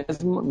na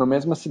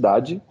mesma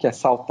cidade, que é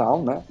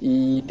Saltown, né?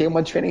 E tem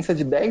uma diferença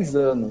de 10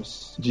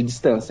 anos de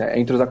distância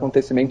entre os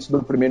acontecimentos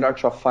do primeiro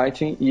Art of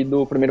Fighting e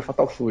do primeiro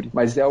Fatal Fury.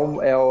 Mas é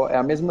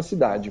a mesma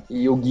cidade.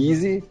 E o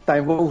Gizzy tá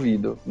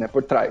envolvido, né,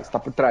 por trás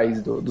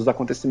dos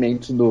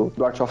acontecimentos do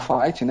Art of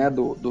Fighting, né,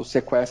 do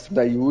sequestro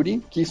da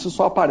Yuri, que isso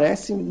só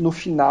aparece no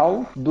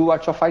final do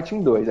Art of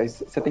Fighting 2. Aí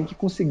você tem que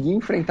conseguir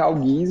enfrentar o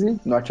Gizzy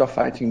no Art of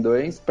Fighting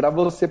 2 pra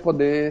você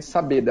poder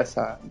saber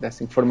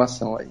dessa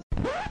informação aí.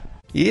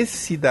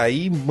 Esse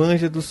daí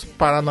manja dos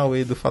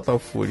Paranauê do Fatal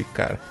Fury,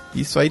 cara.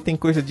 Isso aí tem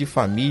coisa de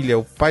família.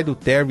 O pai do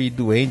Terry e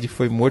do Andy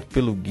foi morto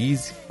pelo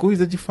Gizzy.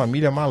 Coisa de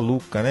família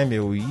maluca, né,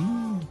 meu?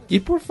 E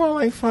por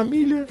falar em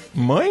família...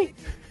 Mãe?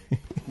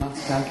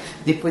 Nossa, cara,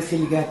 depois você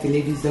ligar a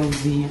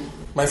televisãozinha.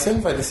 Mas você não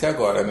vai descer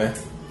agora, né?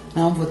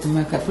 Não, vou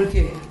tomar café. Por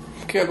quê?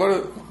 Porque agora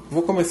eu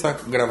vou começar a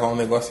gravar um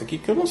negócio aqui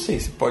que eu não sei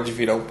se pode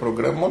virar um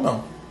programa ou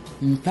não.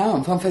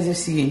 Então, vamos fazer o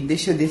seguinte.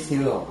 Deixa eu descer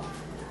logo.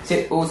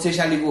 Ou você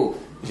já ligou?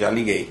 Já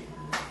liguei.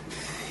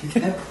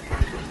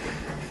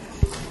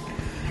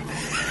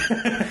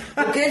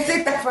 O que você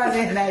tá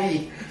fazendo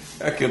aí?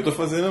 Aqui eu tô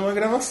fazendo uma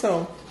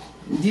gravação.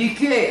 De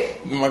quê?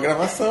 Uma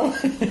gravação.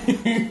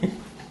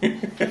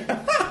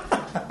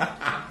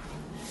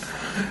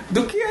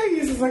 Do que é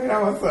isso, essa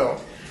gravação?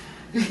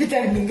 Você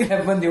tá me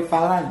gravando eu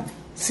falando?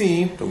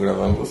 Sim, tô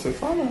gravando você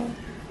falando.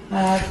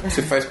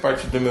 Você faz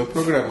parte do meu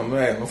programa, não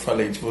é? Eu não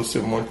falei de você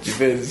um monte de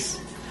vezes.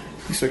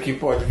 Isso aqui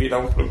pode virar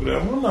um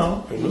programa ou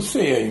não? Eu não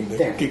sei ainda.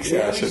 O que você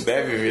acha?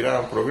 Deve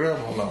virar um programa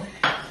ou não?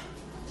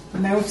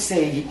 Não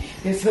sei.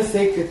 Eu só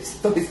sei que eu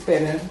estou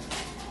esperando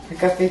a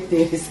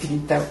cafeteira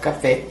esquentar o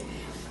café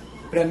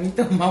pra mim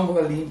tomar um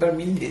golinho, pra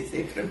mim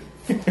descer pra mim.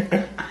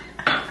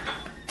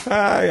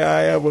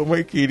 Ai, a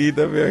mamãe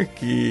querida veio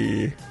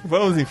aqui.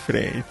 Vamos em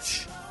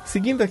frente.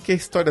 Seguindo aqui a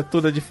história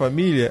toda de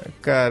família,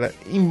 cara,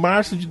 em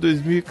março de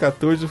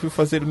 2014 eu fui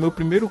fazer o meu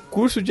primeiro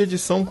curso de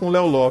edição com o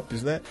Léo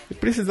Lopes, né? Eu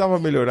precisava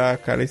melhorar,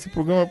 cara, esse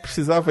programa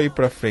precisava ir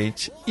pra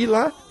frente. E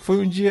lá foi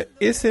um dia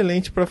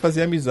excelente pra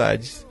fazer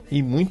amizades.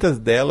 E muitas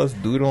delas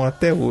duram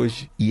até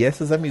hoje. E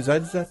essas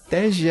amizades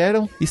até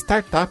geram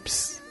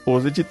startups.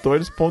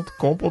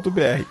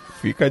 Oseditores.com.br.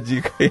 Fica a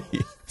dica aí.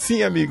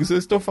 Sim, amigos, eu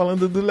estou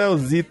falando do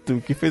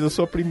Leozito, que fez a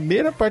sua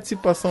primeira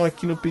participação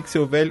aqui no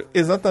Pixel Velho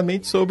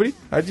exatamente sobre,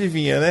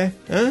 adivinha, né?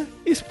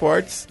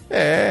 Esportes.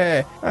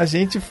 A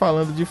gente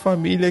falando de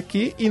família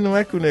aqui e não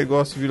é que o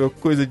negócio virou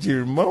coisa de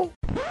irmão?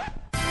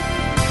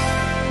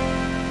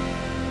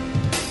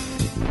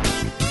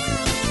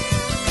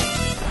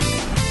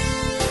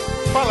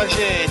 Fala,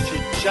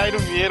 gente! Jairo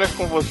Vieira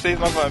com vocês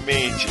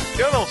novamente.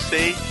 Eu não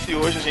sei se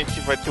hoje a gente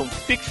vai ter um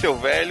Pixel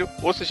Velho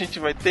ou se a gente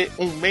vai ter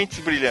um Mentes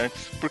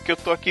Brilhantes, porque eu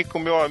tô aqui com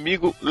meu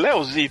amigo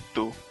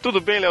Leozito.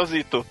 Tudo bem,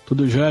 Leozito?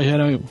 Tudo jóia,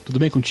 Jairo? Tudo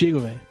bem contigo,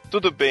 velho?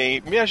 Tudo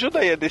bem. Me ajuda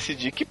aí a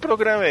decidir que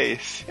programa é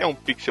esse? É um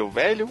Pixel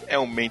Velho? É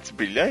um Mentes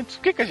Brilhantes?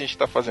 O que a gente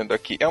tá fazendo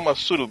aqui? É uma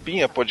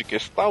surubinha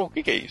podcastal? O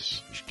que é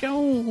isso? Acho que é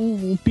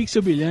um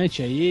Pixel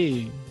Brilhante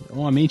aí,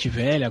 uma mente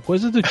velha,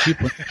 coisa do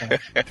tipo. Né,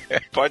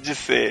 Pode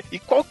ser. E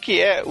qual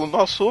que é o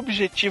nosso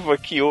objetivo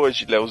aqui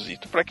hoje,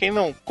 Leozito? Pra quem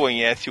não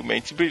conhece o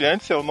Mentes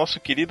Brilhantes, é o nosso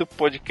querido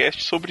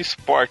podcast sobre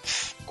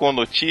esportes, com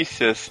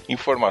notícias,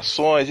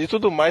 informações e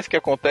tudo mais que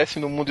acontece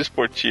no mundo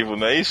esportivo,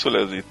 não é isso,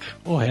 Leozito?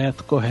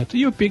 Correto.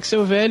 E o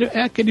Pixel Velho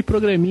é aquele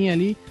programinha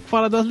ali que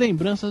fala das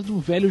lembranças do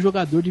velho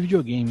jogador de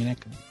videogame, né,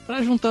 cara?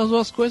 Pra juntar as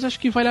duas coisas, acho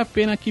que vale a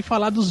pena aqui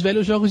falar dos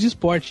velhos jogos de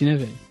esporte, né,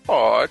 velho?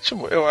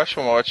 Ótimo, eu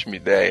acho uma ótima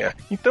ideia.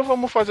 Então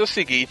vamos fazer o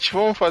seguinte,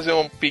 vamos fazer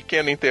um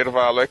pequeno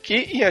intervalo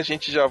aqui e a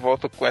gente já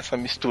volta com essa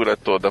mistura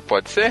toda,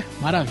 pode ser?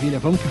 Maravilha,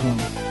 vamos que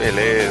vamos.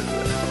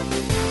 Beleza.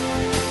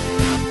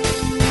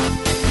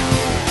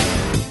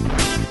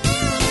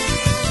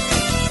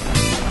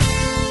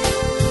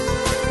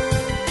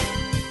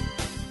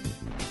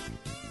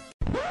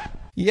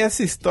 E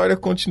essa história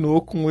continuou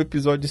com um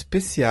episódio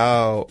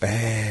especial.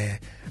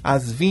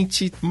 As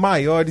 20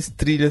 maiores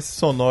trilhas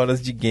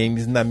sonoras de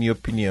games, na minha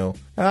opinião.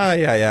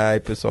 Ai,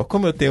 pessoal,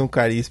 como eu tenho um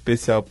carinho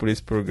especial por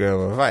esse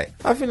programa, vai.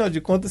 Afinal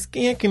de contas,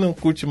 quem é que não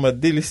curte uma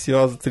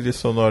deliciosa trilha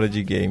sonora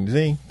de games,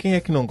 hein? Quem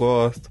é que não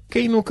gosta?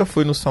 Quem nunca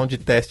foi no sound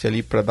test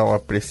ali pra dar uma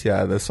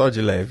apreciada só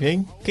de leve,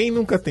 hein? Quem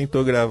nunca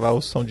tentou gravar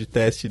o sound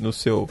test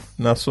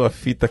na sua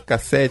fita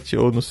cassete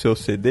ou no seu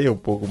CD, um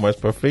pouco mais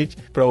pra frente,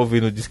 pra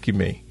ouvir no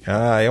Discman?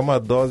 Ah, é uma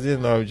dose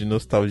enorme de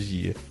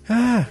nostalgia.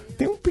 Ah,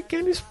 tem um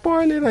pequeno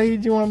spoiler aí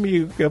de um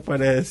amigo que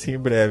aparece em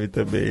breve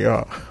também,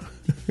 ó.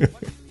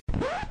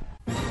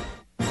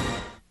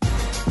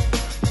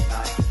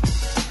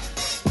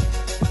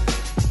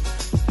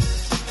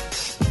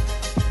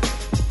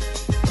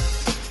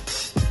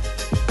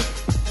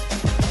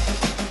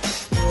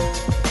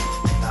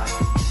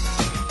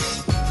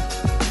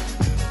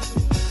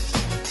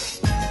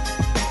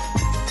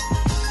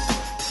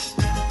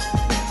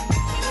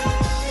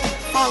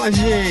 Fala,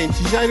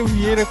 gente, Jairo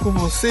Vieira com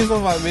vocês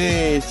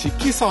novamente.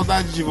 Que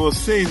saudade de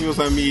vocês, meus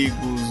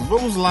amigos.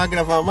 Vamos lá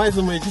gravar mais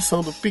uma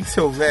edição do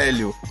Pixel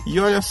Velho. E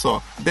olha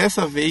só,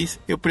 dessa vez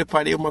eu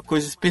preparei uma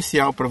coisa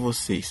especial para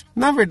vocês.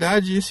 Na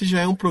verdade, esse já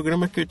é um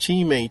programa que eu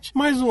tinha em mente,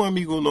 mas um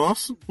amigo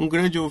nosso, um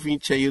grande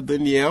ouvinte aí, o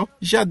Daniel,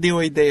 já deu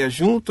a ideia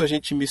junto, a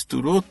gente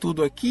misturou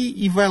tudo aqui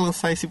e vai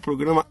lançar esse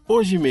programa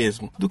hoje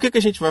mesmo. Do que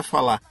a gente vai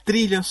falar?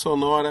 Trilha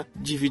sonora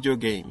de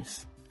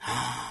videogames.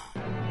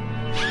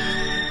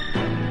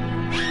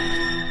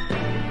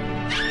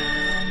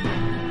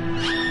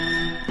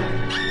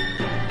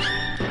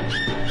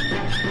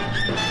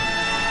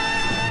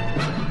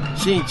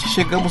 Gente,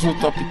 chegamos no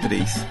top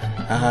 3.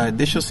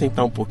 Deixa eu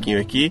sentar um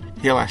pouquinho aqui,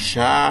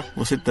 relaxar.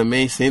 Você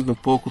também senta um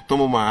pouco,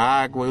 toma uma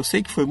água. Eu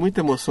sei que foi muita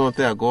emoção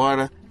até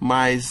agora,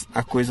 mas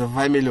a coisa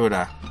vai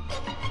melhorar.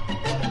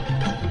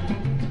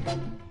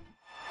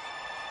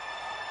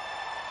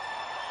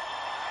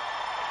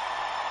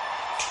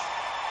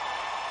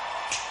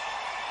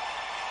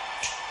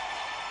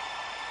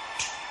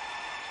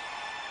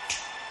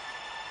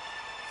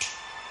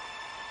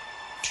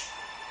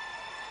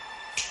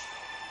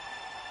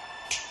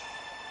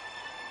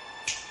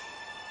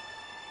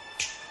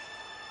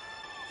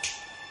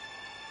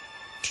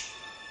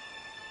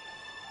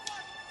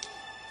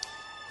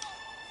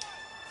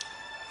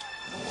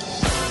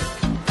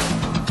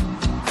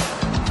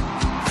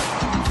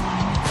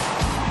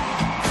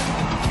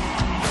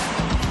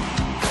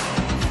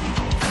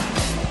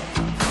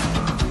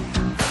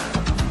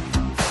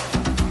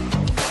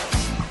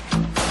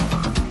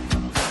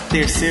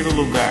 Terceiro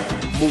lugar,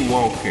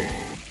 Moonwalker.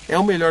 É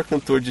o melhor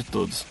cantor de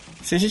todos.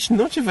 Se a gente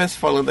não estivesse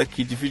falando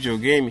aqui de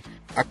videogame,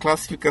 a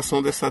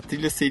classificação dessa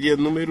trilha seria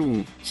número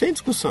 1. Sem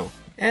discussão.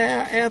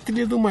 É a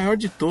trilha do maior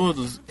de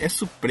todos. É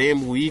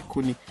supremo,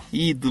 ícone,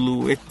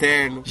 ídolo,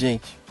 eterno.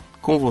 Gente,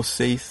 com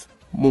vocês,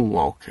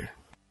 Moonwalker.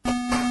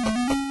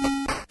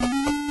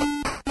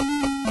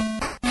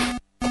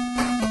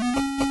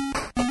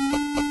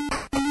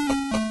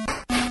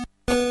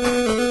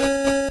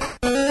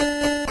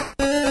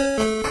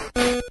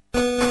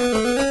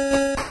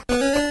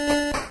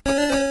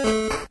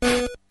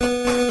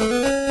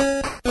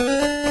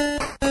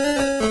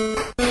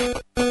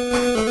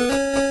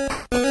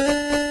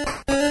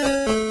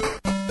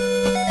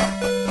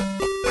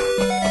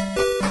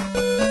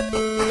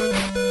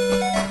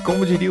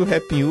 Como diria o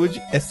Happy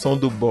Hood, é som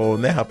do bom,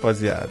 né,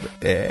 rapaziada?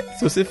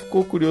 Se você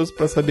ficou curioso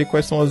pra saber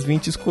quais são as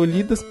 20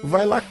 escolhidas,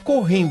 vai lá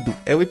correndo.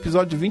 É o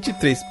episódio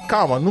 23.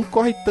 Calma, não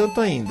corre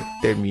tanto ainda.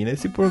 Termina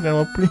esse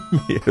programa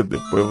primeiro,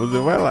 depois você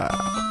vai lá.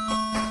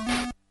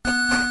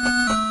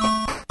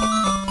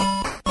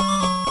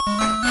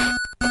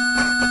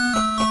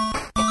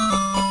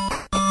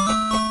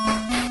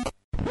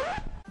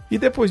 E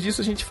depois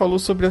disso a gente falou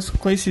sobre as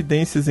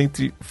coincidências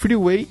entre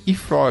Freeway e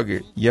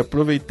Frogger. E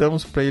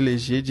aproveitamos para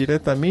eleger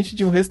diretamente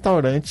de um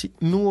restaurante,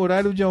 no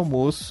horário de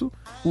almoço,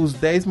 os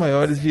 10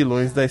 maiores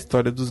vilões da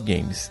história dos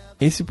games.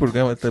 Esse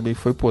programa também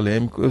foi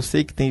polêmico. Eu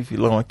sei que tem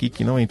vilão aqui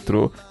que não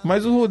entrou,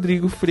 mas o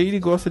Rodrigo Freire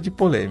gosta de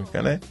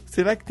polêmica, né?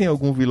 Será que tem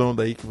algum vilão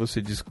daí que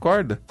você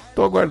discorda?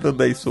 Tô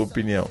aguardando aí sua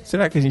opinião.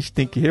 Será que a gente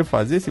tem que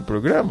refazer esse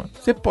programa?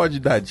 Você pode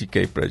dar a dica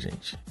aí pra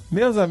gente.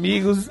 Meus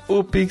amigos,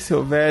 o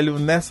Pixel Velho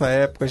nessa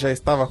época já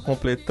estava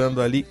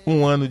completando ali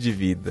 1 ano de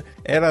vida.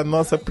 Era a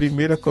nossa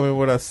primeira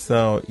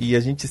comemoração e a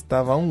gente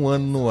estava há 1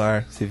 ano no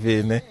ar, você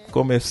vê, né?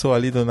 Começou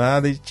ali do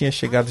nada e tinha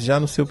chegado já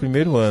no seu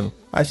primeiro ano.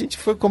 A gente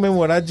foi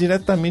comemorar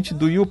diretamente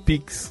do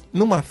YouPix,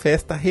 numa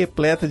festa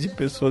repleta de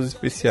pessoas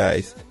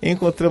especiais.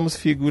 Encontramos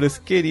figuras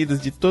queridas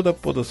de toda a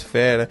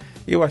podosfera.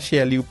 Eu achei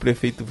ali o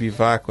prefeito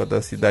Viváqua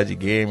da Cidade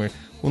Gamer,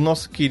 o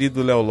nosso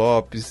querido Léo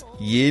Lopes,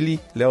 e ele,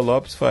 Léo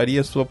Lopes,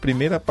 faria sua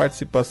primeira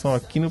participação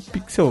aqui no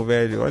Pixel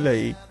Velho, olha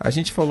aí. A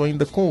gente falou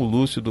ainda com o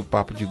Lúcio do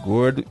Papo de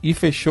Gordo e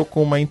fechou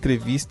com uma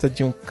entrevista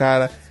de um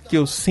cara que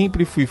eu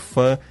sempre fui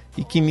fã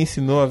e que me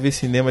ensinou a ver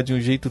cinema de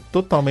um jeito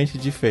totalmente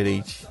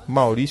diferente,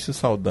 Maurício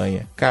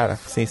Saldanha. Cara,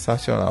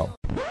 sensacional.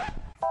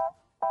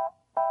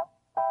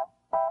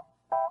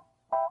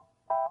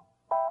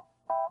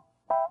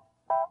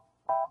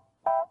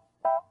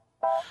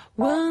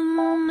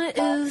 One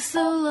is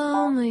the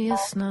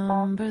loneliest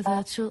number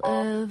that you'll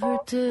ever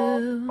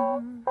do.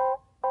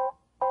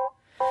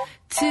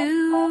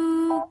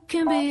 Two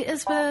can be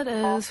as bad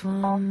as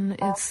one.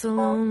 It's the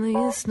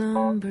loneliest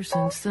number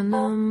since the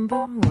number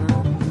one.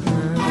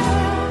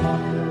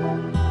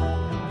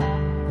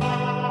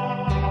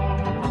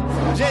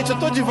 Gente, eu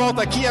tô de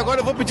volta aqui, agora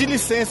eu vou pedir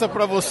licença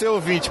pra você,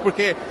 ouvinte,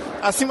 porque,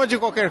 acima de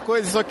qualquer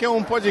coisa, isso aqui é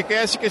um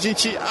podcast que a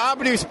gente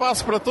abre o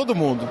espaço pra todo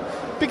mundo.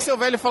 Pixel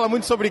Velho fala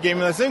muito sobre game,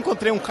 mas eu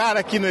encontrei um cara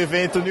aqui no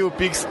evento, New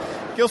Pix,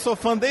 que eu sou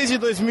fã desde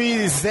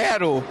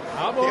 2000.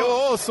 Eu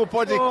ouço o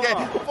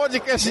podcast. O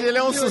podcast dele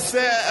é um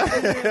sucesso.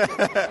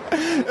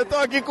 Eu tô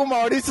aqui com o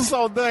Maurício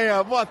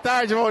Saldanha. Boa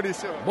tarde,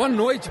 Maurício. Boa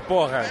noite,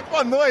 porra.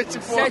 Boa noite,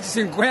 porra.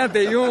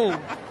 7h51.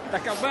 Tá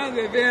acabando o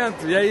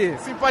evento, e aí?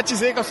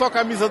 Simpatizei com a sua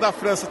camisa da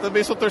França,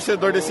 também sou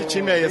torcedor desse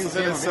time aí, essa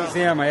seleção.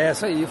 Benzema, é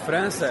isso aí,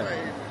 França.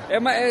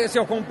 Assim,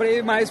 eu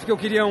comprei mais porque eu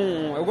queria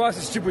eu gosto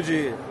desse tipo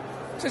de,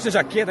 não sei se é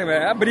jaqueta,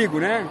 é abrigo,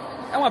 né?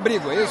 É um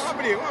abrigo, é isso? Um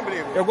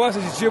abrigo. Eu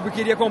gosto desse tipo e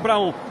queria comprar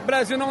um. O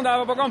Brasil não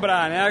dava pra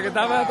comprar, né?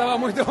 Tava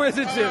muito ruim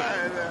esse tipo.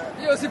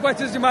 E eu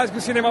simpatizo demais com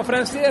o cinema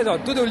francês, ó,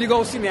 tudo eu ligo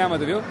ao cinema,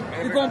 tu viu?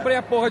 E comprei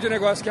a porra de um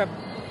negócio que é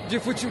de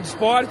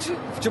esporte,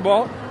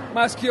 futebol,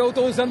 mas que eu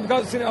tô usando por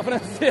causa do cinema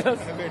francês.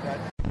 É verdade.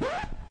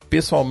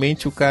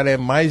 Pessoalmente, o cara é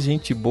mais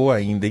gente boa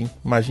ainda, hein?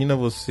 Imagina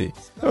você.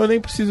 Eu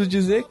nem preciso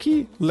dizer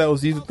que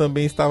Leozito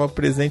também estava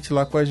presente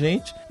lá com a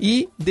gente.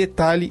 E,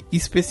 detalhe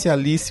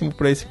especialíssimo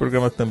para esse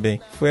programa também,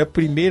 foi a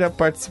primeira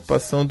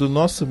participação do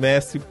nosso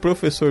mestre,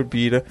 Professor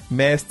Bira,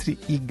 mestre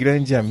e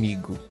grande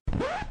amigo.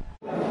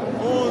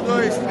 1,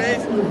 2,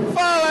 3...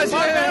 Fala, gente!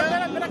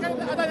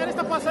 A Daniela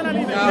está passando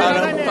ali,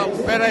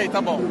 velho. Pera aí,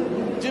 tá bom.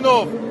 De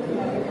novo.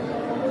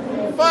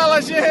 Fala,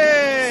 gente!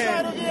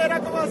 Sério, Vieira,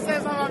 com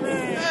vocês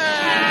novamente.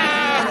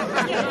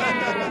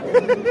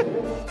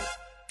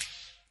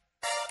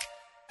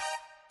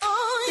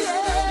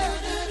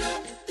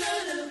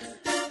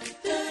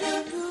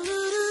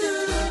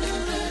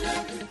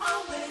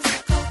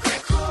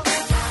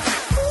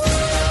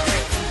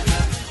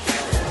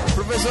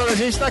 Professor, a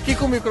gente tá aqui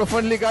com o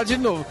microfone ligado de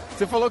novo.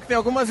 Você falou que tem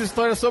algumas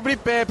histórias sobre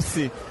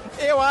Pepsi.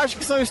 Eu acho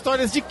que são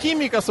histórias de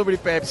química sobre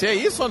Pepsi, é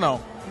isso ou não?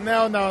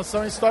 Não,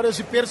 são histórias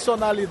de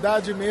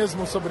personalidade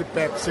mesmo sobre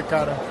Pepsi,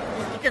 cara.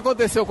 O que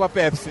aconteceu com a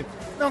Pepsi?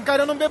 Não,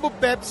 cara, eu não bebo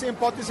Pepsi em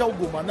hipótese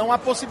alguma. Não há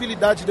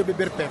possibilidade de eu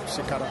beber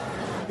Pepsi, cara.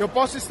 Eu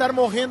posso estar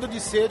morrendo de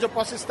sede, eu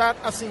posso estar,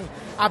 assim,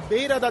 à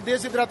beira da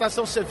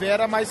desidratação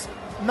severa, mas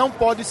não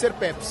pode ser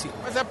Pepsi.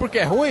 Mas é porque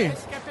é ruim?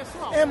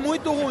 É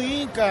muito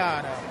ruim,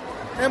 cara.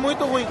 É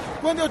muito ruim.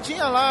 Quando eu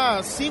tinha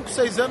lá 5,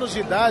 6 anos de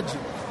idade,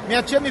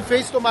 minha tia me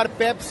fez tomar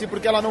Pepsi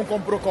porque ela não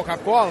comprou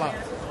Coca-Cola.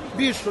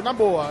 Bicho, na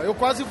boa, eu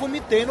quase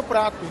vomitei no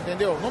prato,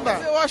 entendeu? Não dá.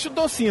 Eu acho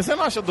docinho. Você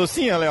não acha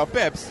docinha, Léo,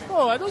 Pepsi?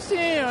 Pô, é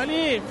docinho,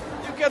 ali.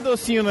 E o que é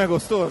docinho não é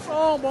gostoso?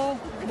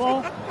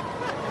 Bom.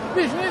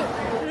 Bicho,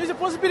 existe a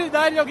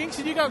possibilidade de alguém que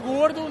se diga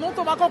gordo não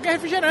tomar qualquer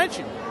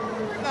refrigerante.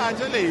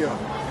 Verdade, olha aí, ó.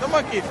 Tamo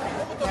aqui.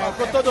 Vamos tomar.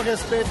 Com todo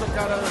respeito,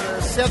 cara,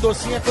 se é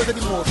docinho é coisa de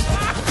moço.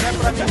 Não é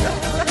pra mim.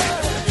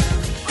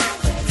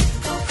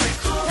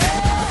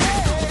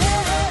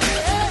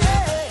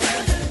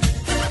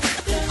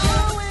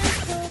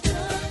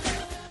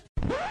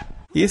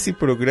 Esse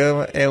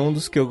programa é um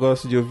dos que eu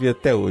gosto de ouvir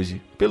até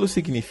hoje, pelo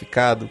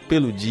significado,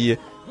 pelo dia,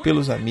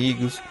 pelos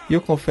amigos, e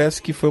eu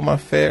confesso que foi uma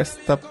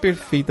festa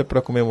perfeita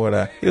para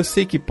comemorar. Eu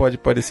sei que pode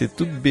parecer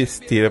tudo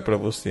besteira para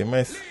você,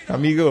 mas,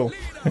 amigão,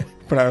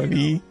 pra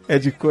mim é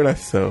de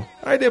coração.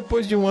 Aí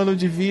depois de 1 ano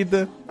de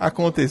vida,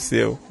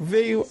 aconteceu.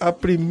 Veio a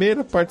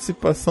primeira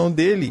participação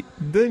dele,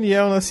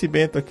 Daniel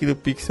Nascimento, aqui do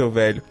Pixel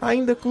Velho.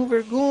 Ainda com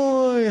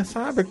vergonha,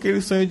 sabe?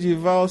 Aquele sonho de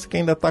valsa que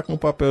ainda tá com um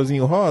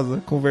papelzinho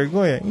rosa, com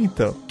vergonha?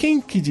 Então,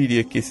 quem que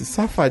diria que esse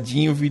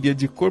safadinho viria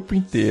de corpo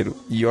inteiro?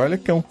 E olha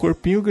que é um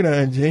corpinho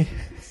grande, hein?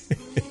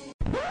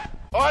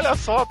 Olha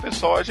só,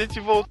 pessoal, a gente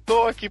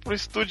voltou aqui pro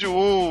Estúdio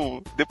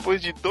 1.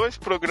 Depois de 2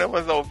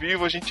 programas ao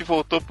vivo, a gente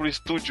voltou pro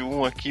Estúdio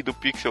 1 aqui do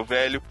Pixel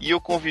Velho. E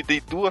eu convidei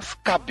 2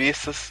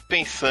 cabeças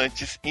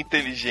pensantes,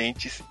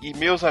 inteligentes e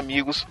meus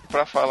amigos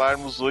para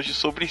falarmos hoje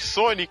sobre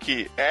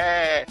Sonic.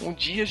 Um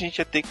dia a gente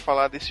ia ter que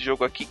falar desse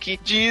jogo aqui que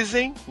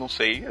dizem, não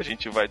sei, a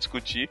gente vai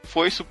discutir,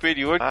 foi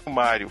superior a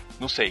Mario.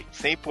 Não sei,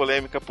 sem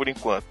polêmica por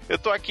enquanto. Eu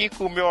tô aqui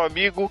com o meu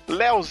amigo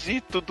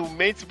Leozito do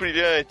Mentes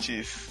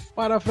Brilhantes.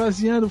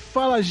 Parafraseando,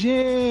 fala,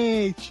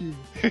 gente!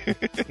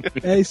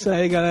 É isso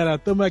aí, galera.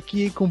 Estamos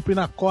aqui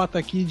cumprindo a cota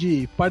aqui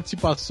de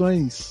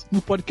participações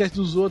no podcast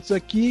dos outros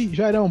aqui.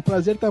 Jairão,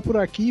 prazer estar por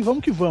aqui.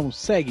 Vamos que vamos,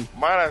 segue.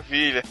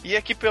 Maravilha. E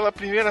aqui pela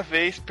primeira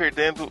vez,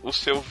 perdendo o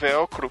seu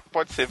velcro.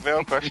 Pode ser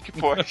velcro? Acho que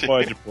pode.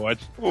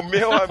 Pode. O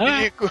meu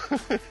amigo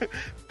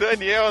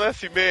Daniel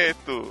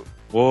Nascimento.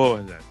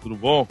 Boa, Zé, tudo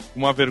bom?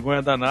 Uma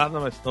vergonha danada,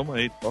 mas tamo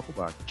aí, toca o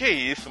barco. Que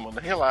isso,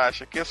 mano,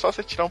 relaxa, que é só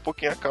você tirar um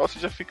pouquinho a calça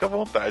e já fica à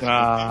vontade.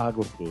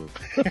 Gostoso.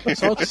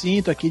 Solta o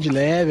cinto aqui de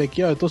leve,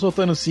 aqui, ó, eu tô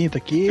soltando o cinto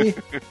aqui.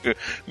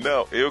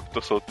 Não, eu que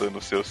tô soltando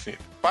o seu cinto.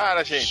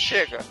 Para, gente,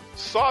 chega,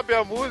 sobe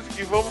a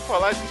música e vamos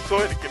falar de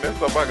Sonic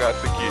nessa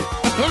bagaça aqui.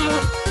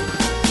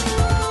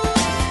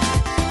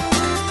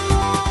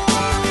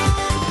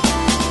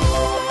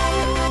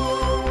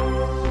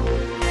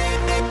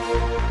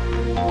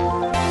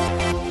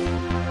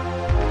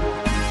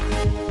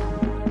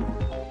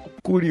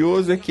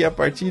 curioso é que a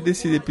partir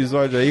desse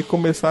episódio aí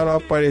começaram a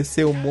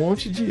aparecer um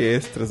monte de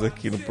extras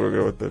aqui no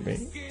programa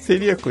também.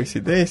 Seria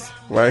coincidência?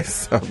 Vai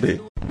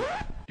saber.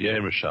 E aí,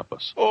 meus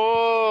chapas?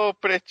 Ô,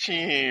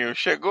 Pretinho,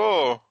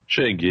 chegou?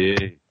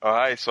 Cheguei.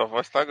 Ai, sua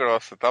voz tá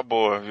grossa, tá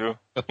boa, viu?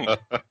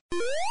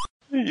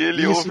 E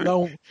ele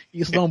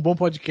Isso dá um bom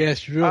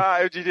podcast, viu? Ah,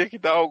 eu diria que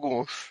dá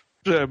alguns.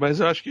 É, mas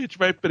eu acho que a gente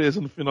vai preso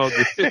no final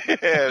dele.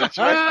 É, a gente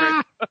vai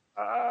preso.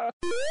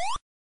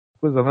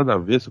 Coisa nada a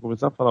ver, se eu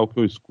começar a falar o que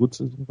eu escuto,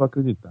 vocês não vão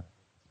acreditar.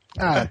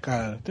 Ah,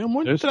 cara, tem um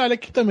monte de tralha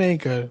aqui também,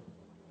 cara.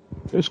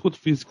 Eu escuto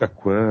física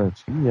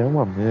quântica, e é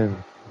uma merda.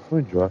 Eu sou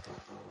um idiota.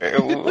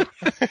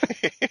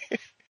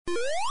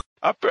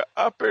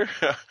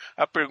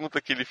 A pergunta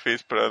que ele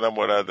fez pra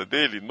namorada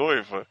dele,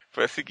 noiva,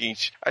 foi a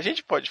seguinte: a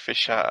gente pode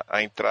fechar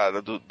a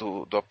entrada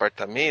do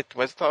apartamento,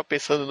 mas eu tava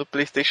pensando no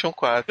PlayStation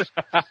 4.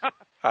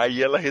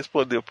 Aí ela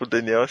respondeu pro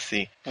Daniel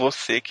assim: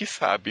 você que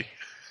sabe.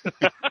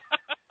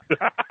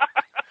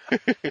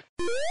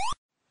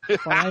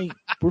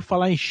 Por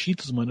falar em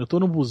Cheetos, mano, eu tô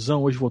no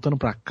busão hoje voltando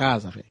pra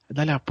casa, velho.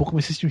 Dali a pouco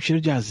comecei a sentir um cheiro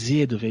de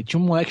azedo, velho. Tinha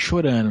um moleque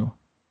chorando.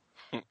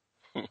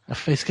 Eu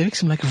falei, você quer ver que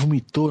esse moleque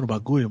vomitou no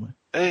bagulho, mano?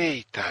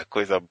 Eita,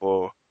 coisa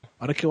boa.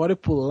 A hora que eu olho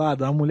pro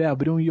lado, a mulher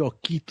abriu um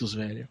Ioquitos,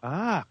 velho.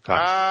 Ah,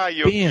 cara. Ah,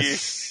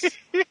 Ioquitos.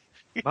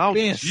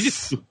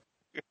 Maldito.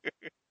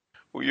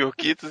 O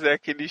Ioquitos é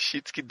aquele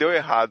Cheetos que deu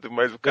errado,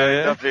 mas o cara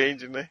ainda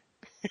vende, né?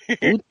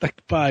 Puta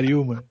que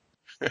pariu, mano.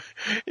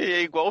 E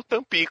é igual o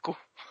Tampico.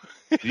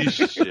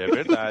 Ixi, é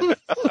verdade.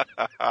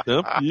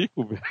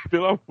 Tampico, velho.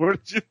 Pelo amor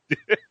de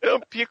Deus.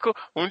 Tampico,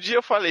 um dia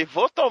eu falei,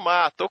 vou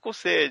tomar, tô com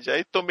sede.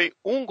 Aí tomei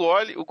um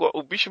gole,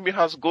 o bicho me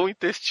rasgou o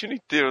intestino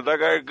inteiro. Da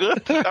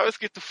garganta tava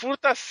escrito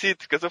frutas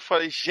cítricas. Eu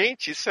falei,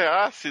 gente, isso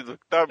é ácido.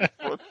 Tá,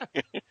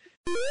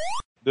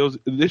 Deus,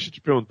 deixa eu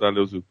te perguntar,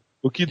 Leozil.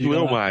 O que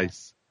doeu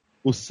mais?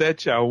 O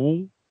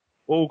 7-1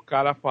 ou o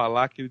cara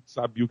falar que ele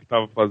sabia o que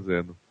tava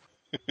fazendo?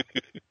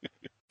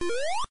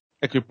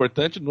 É que o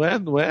importante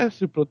não é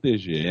se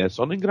proteger, é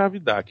só não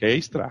engravidar, que aí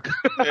estraga.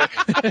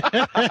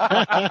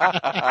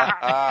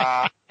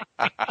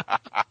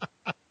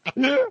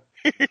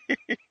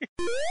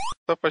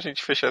 Só pra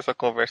gente fechar essa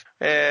conversa.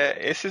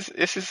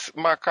 Esses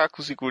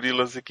macacos e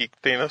gorilas aqui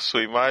que tem na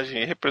sua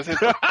imagem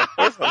representam alguma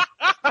coisa?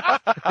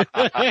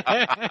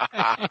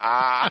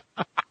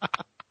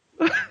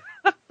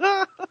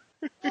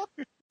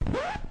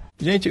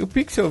 Gente, o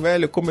Pixel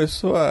Velho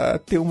começou a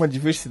ter uma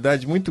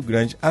diversidade muito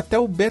grande. Até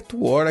o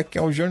Beto Hora, que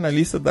é um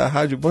jornalista da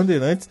Rádio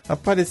Bandeirantes,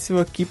 apareceu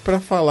aqui para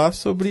falar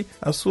sobre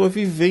a sua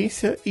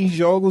vivência em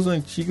jogos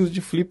antigos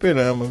de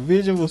fliperama.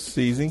 Vejam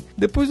vocês, hein?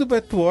 Depois do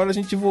Beto Hora, a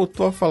gente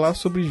voltou a falar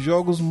sobre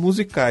jogos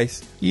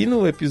musicais. E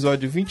no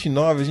episódio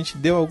 29, a gente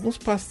deu alguns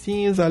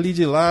passinhos ali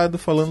de lado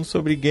falando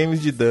sobre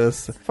games de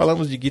dança.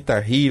 Falamos de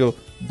Guitar Hero,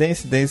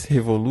 Dance Dance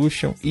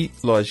Revolution e,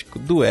 lógico,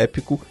 do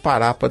épico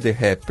Parappa the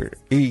Rapper.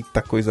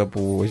 Eita, coisa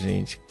boa, gente.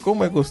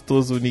 Como é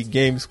gostoso unir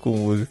games com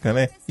música,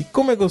 né? E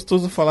como é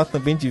gostoso falar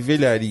também de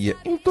velharia,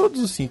 em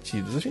todos os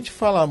sentidos. A gente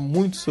fala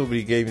muito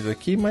sobre games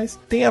aqui, mas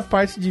tem a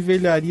parte de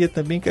velharia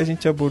também que a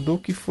gente abordou,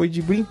 que foi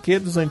de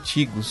brinquedos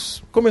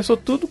antigos. Começou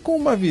tudo com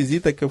uma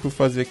visita que eu fui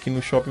fazer aqui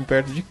no shopping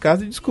perto de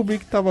casa e descobri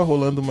que estava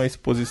rolando uma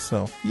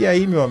exposição. E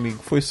aí, meu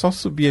amigo, foi só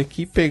subir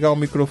aqui, pegar o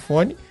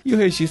microfone e o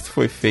registro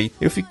foi feito.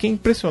 Eu fiquei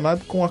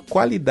impressionado com a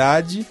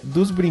qualidade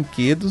dos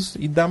brinquedos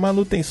e da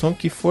manutenção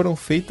que foram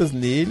feitas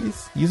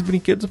neles, e os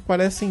brinquedos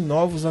parecem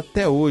novos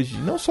até hoje.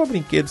 Não só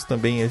brinquedos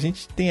também, a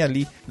gente tem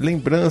ali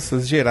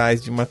lembranças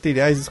gerais de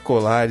materiais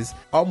escolares,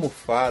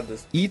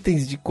 almofadas,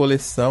 itens de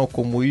coleção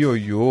como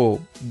ioiô,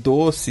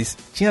 doces,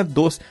 tinha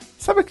doce.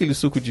 Sabe aquele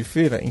suco de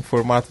feira em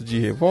formato de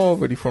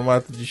revólver, em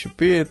formato de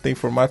chupeta, em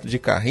formato de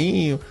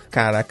carrinho?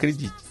 Cara,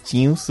 acredite,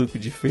 tinha um suco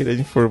de feira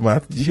em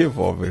formato de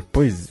revólver.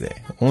 Pois é,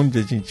 onde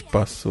a gente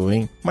passou,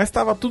 hein? Mas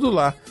tava tudo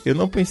lá, eu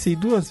não pensei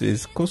duas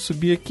vezes. Eu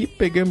subi aqui,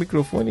 peguei o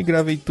microfone,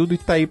 gravei tudo e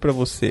tá aí pra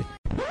você.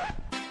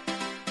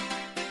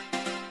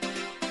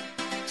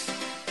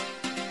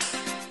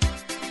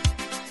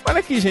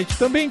 Olha aqui, gente,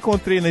 também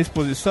encontrei na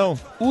exposição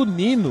o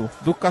Nino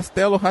do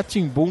Castelo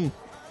Rá-Tim-Bum.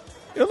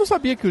 Eu não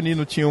sabia que o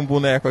Nino tinha um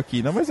boneco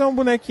aqui, não, mas é um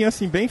bonequinho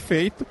assim bem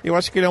feito. Eu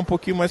acho que ele é um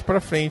pouquinho mais pra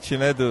frente,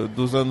 né,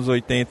 dos anos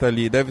 80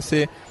 ali. Deve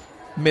ser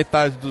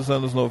metade dos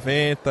anos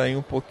 90 e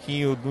um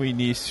pouquinho do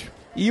início.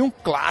 E um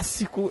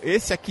clássico,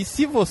 esse aqui,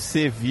 se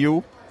você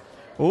viu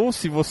ou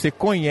se você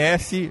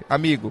conhece,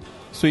 amigo,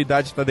 sua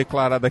idade tá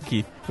declarada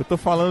aqui. Eu tô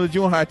falando de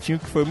um ratinho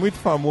que foi muito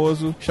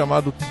famoso,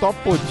 chamado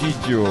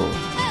Topodidio.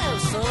 Eu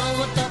sou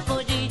o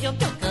Topodidio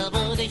que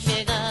acabou de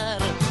chegar,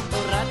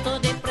 o rato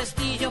de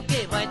prestígio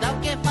que vai dar o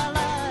que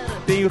falar.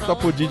 Tem o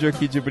Topodidio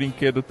aqui de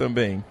brinquedo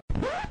também.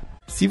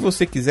 Se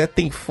você quiser,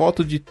 tem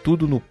foto de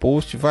tudo no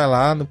post. Vai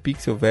lá no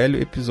Pixel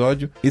Velho,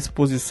 episódio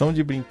Exposição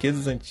de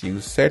Brinquedos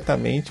Antigos.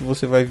 Certamente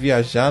você vai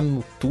viajar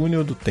no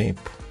túnel do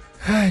tempo.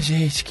 Ai,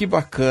 gente, que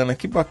bacana,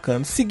 que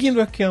bacana. Seguindo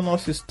aqui a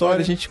nossa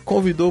história, a gente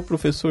convidou o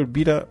professor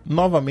Bira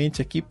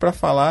novamente aqui para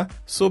falar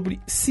sobre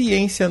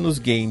ciência nos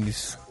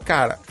games.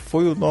 Cara,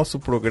 foi o nosso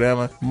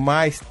programa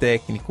mais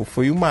técnico,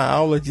 foi uma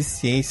aula de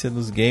ciência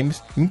nos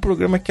games, um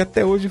programa que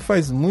até hoje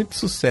faz muito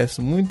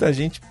sucesso, muita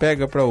gente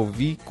pega pra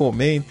ouvir,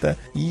 comenta,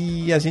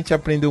 e a gente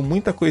aprendeu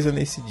muita coisa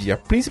nesse dia,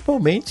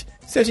 principalmente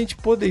se a gente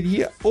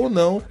poderia ou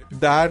não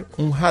dar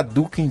um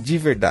Hadouken de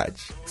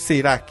verdade.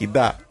 Será que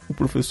dá? O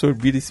professor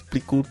Bira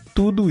explicou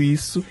tudo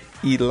isso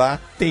e lá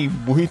tem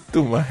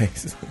muito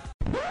mais.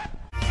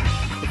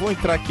 Vou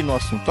entrar aqui no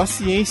assunto, a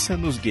ciência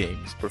nos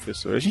games,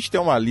 professor. A gente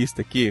tem uma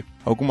lista aqui,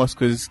 algumas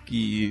coisas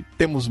que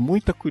temos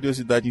muita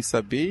curiosidade em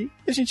saber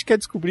e a gente quer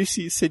descobrir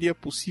se seria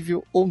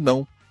possível ou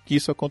não que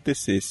isso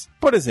acontecesse.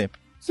 Por exemplo,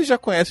 você já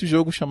conhece o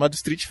jogo chamado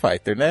Street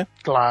Fighter, né?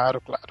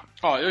 Claro.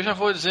 Ó, eu já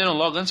vou dizendo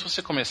logo antes de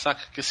você começar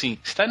que assim,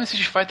 se tá no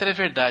Street Fighter é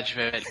verdade,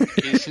 velho.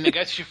 Porque se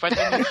negar Street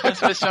Fighter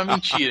vai ser uma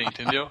mentira,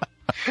 entendeu?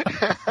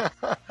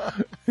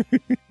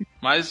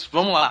 Mas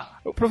vamos lá.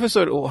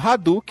 Professor, o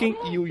Hadouken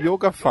e o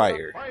Yoga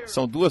Fire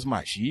são duas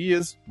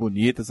magias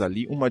bonitas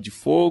ali, uma de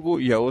fogo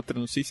e a outra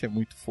não sei se é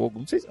muito fogo.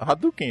 Não sei se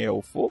Hadouken é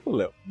o fogo,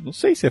 Léo? Não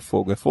sei se é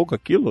fogo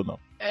aquilo ou não?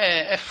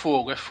 É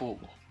fogo.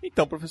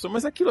 Então, professor,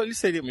 mas aquilo ali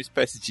seria uma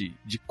espécie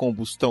de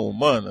combustão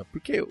humana?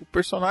 Porque o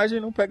personagem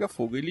não pega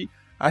fogo, ele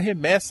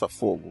arremessa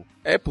fogo.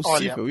 É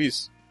possível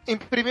isso? Em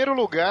primeiro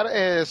lugar,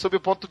 sob o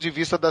ponto de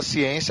vista da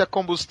ciência, a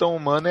combustão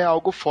humana é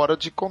algo fora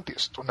de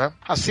contexto, né?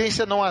 A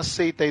ciência não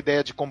aceita a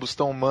ideia de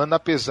combustão humana,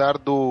 apesar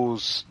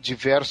dos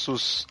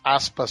diversos,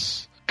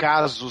 aspas,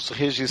 casos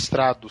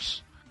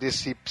registrados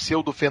desse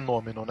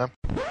pseudofenômeno, né?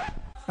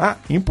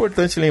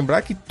 Importante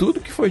lembrar que tudo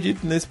que foi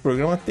dito nesse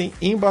programa tem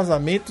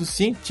embasamento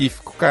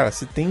científico. Cara,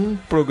 se tem um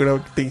programa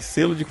que tem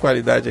selo de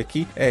qualidade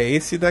aqui, é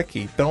esse daqui.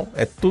 Então,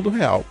 é tudo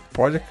real.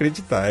 Pode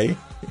acreditar, hein?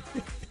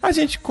 A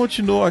gente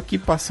continuou aqui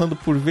passando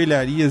por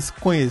velharias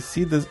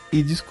conhecidas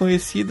e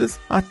desconhecidas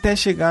até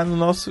chegar no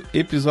nosso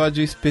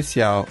episódio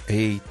especial.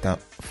 Eita,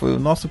 foi o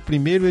nosso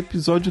primeiro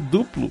episódio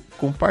duplo,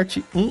 com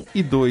parte 1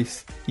 e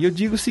 2. E eu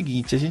digo o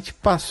seguinte, a gente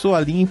passou a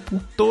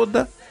limpo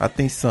toda,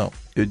 atenção,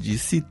 eu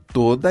disse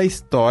toda a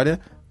história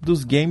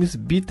dos games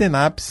beaten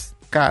ups.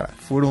 Cara,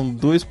 foram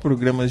 2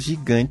 programas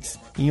gigantes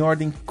em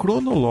ordem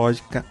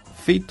cronológica,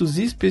 feitos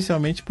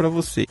especialmente para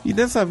você. E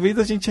dessa vez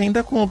a gente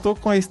ainda contou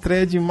com a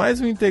estreia de mais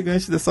um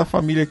integrante dessa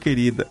família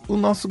querida, o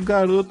nosso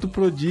garoto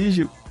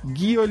prodígio,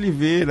 Gui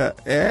Oliveira.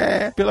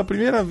 Pela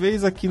primeira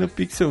vez aqui no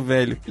Pixel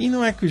Velho. E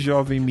não é que o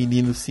jovem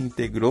menino se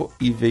integrou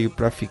e veio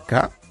para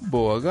ficar?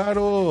 Boa,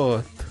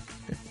 garoto!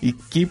 E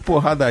que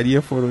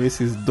porradaria foram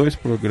esses 2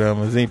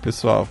 programas, hein,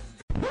 pessoal?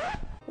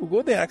 O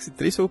Golden Axe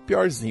 3 foi o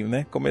piorzinho,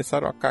 né?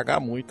 Começaram a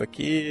cagar muito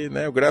aqui,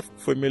 né? O gráfico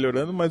foi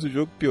melhorando, mas o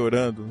jogo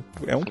piorando.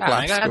 É um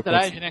clássico. Mega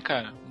Drive, né,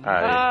 cara?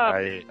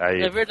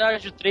 Aí. É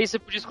verdade, o 3 você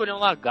podia escolher um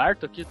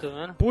lagarto aqui, tá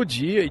vendo?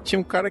 Podia, e tinha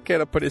um cara que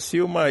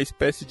parecia uma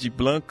espécie de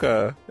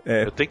Blanca.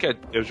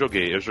 Eu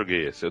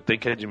joguei esse. Eu tenho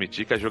que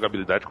admitir que a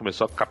jogabilidade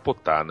começou a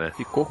capotar, né?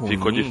 Ficou ruim.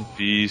 Ficou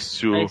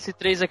difícil. Esse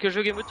 3 aqui eu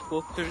joguei muito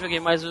pouco, eu joguei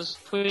mais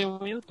foi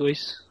o 1 e o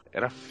 2.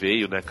 Era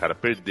feio, né, cara?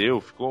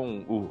 Perdeu,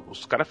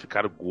 os caras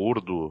ficaram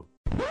gordos.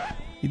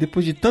 E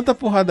depois de tanta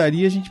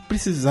porradaria, a gente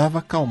precisava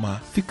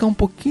acalmar, ficar um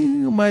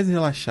pouquinho mais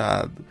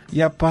relaxado.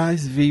 E a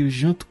paz veio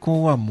junto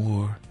com o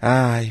amor.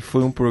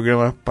 Foi um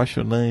programa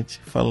apaixonante,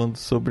 falando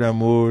sobre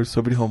amor,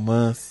 sobre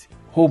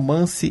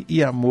romance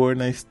e amor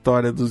na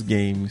história dos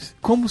games.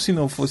 Como se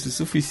não fosse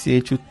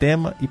suficiente o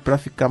tema, e para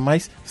ficar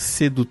mais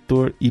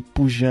sedutor e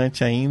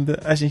pujante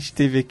ainda, a gente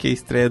teve aqui a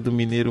estreia do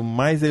mineiro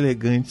mais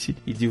elegante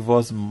e de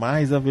voz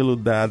mais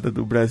aveludada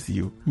do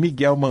Brasil,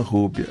 Miguel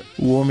Manrubia,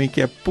 o homem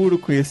que é puro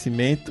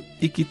conhecimento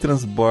e que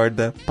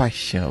transborda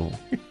paixão.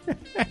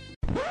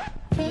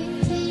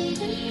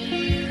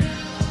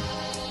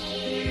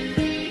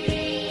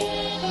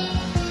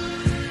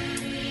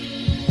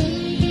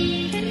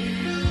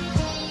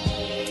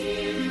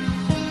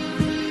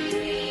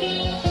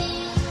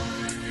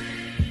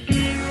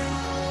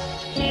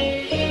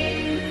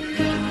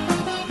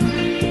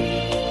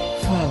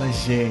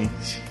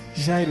 Gente,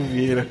 Jairo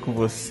Vieira com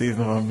vocês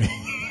novamente.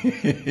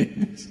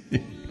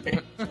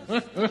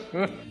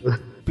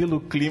 Pelo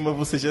clima,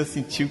 você já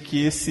sentiu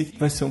que esse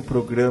vai ser um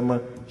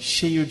programa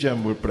cheio de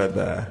amor para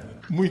dar.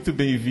 Muito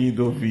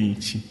bem-vindo,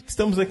 ouvinte.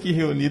 Estamos aqui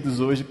reunidos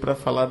hoje para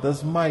falar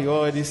das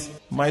maiores,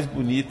 mais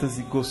bonitas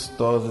e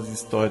gostosas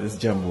histórias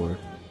de amor.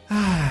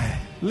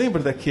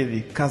 Lembra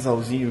daquele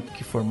casalzinho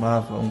que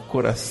formava um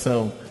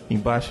coração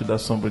embaixo da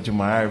sombra de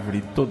uma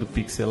árvore todo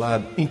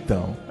pixelado?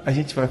 Então, a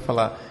gente vai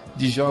falar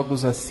de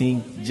jogos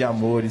assim, de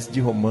amores, de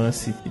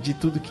romance e de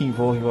tudo que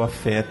envolve o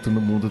afeto no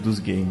mundo dos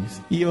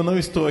games. E eu não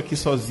estou aqui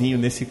sozinho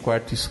nesse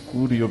quarto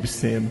escuro e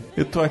obsceno.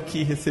 Eu estou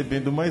aqui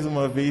recebendo mais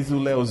uma vez o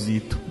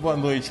Leozito. Boa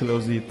noite,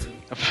 Leozito.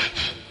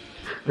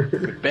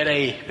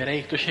 Peraí,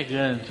 que tô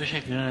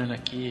chegando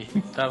aqui.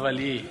 Tava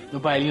ali no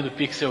bailinho do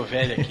Pixel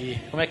Velho aqui.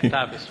 Como é que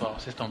tá, pessoal?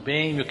 Vocês estão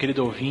bem, meu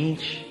querido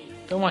ouvinte?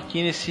 Estamos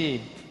aqui nesse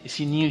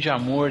ninho de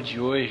amor de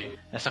hoje,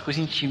 essa coisa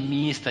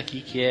intimista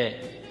aqui que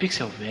é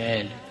Pixel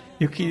Velho.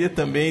 Eu queria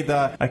também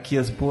dar aqui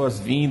as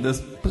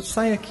boas-vindas.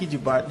 Sai aqui de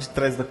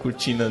trás da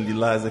cortina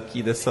lilás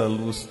aqui, dessa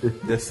luz,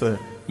 dessa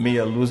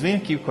meia luz. Vem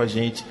aqui com a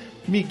gente.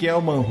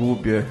 Miguel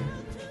Manrubia.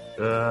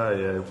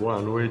 Boa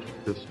noite,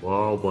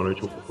 pessoal. Boa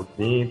noite,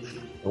 ouvintes.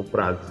 É um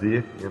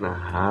prazer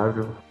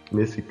inenarrável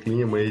nesse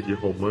clima aí de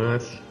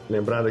romance.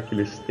 Lembrar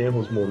daqueles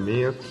tenros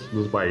momentos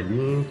dos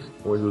bailinhos,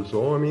 onde os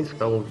homens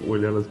ficavam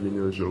olhando as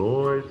meninas de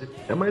longe.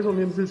 É mais ou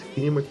menos esse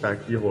clima que tá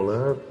aqui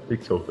rolando.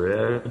 Pixel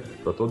Velho,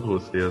 pra todos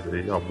vocês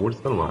aí. O amor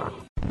está no ar.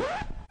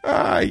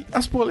 Ai,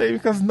 as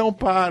polêmicas não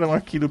param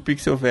aqui no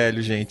Pixel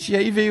Velho, gente. E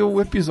aí veio o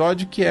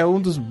episódio que é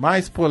um dos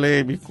mais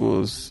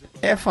polêmicos.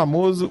 É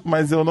famoso,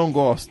 mas eu não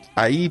gosto.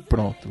 Aí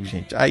pronto,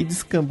 gente. Aí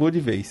descambou de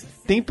vez.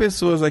 Tem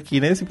pessoas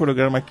aqui nesse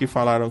programa que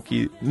falaram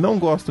que não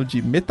gostam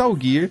de Metal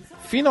Gear,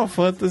 Final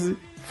Fantasy,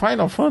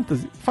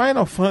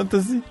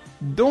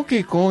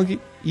 Donkey Kong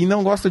e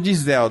não gosta de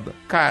Zelda.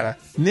 Cara,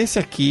 nesse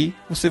aqui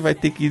você vai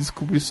ter que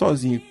descobrir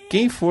sozinho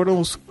quem foram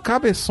os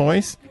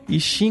cabeções e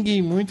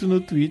xinguem muito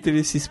no Twitter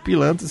esses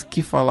pilantras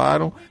que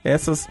falaram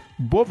essas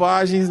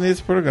bobagens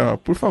nesse programa.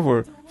 Por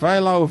favor, vai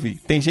lá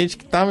ouvir. Tem gente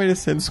que tá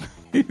merecendo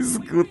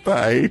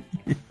escutar aí.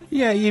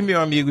 E aí,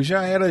 meu amigo,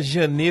 já era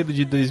janeiro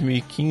de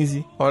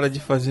 2015, hora de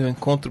fazer um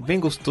encontro bem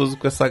gostoso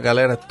com essa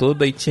galera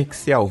toda e tinha que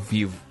ser ao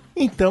vivo.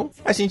 Então,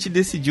 a gente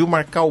decidiu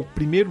marcar o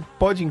primeiro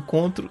pod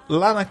encontro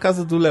lá na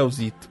casa do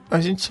Leozito.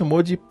 A gente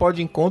chamou de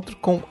pod encontro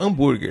com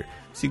hambúrguer.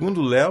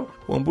 Segundo o Léo,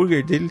 o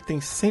hambúrguer dele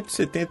tem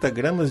 170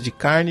 gramas de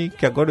carne,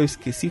 que agora eu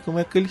esqueci como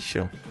é que ele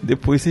chama.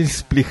 Depois ele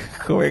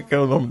explica como é que é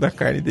o nome da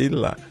carne dele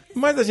lá.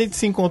 Mas a gente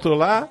se encontrou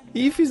lá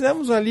e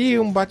fizemos ali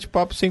um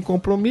bate-papo sem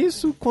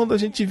compromisso. Quando a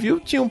gente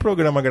viu, tinha um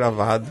programa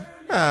gravado.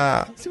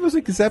 Se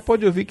você quiser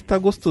pode ouvir que tá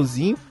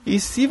gostosinho. E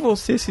se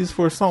você se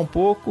esforçar um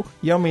pouco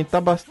e aumentar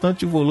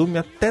bastante o volume,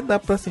 até dá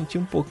pra sentir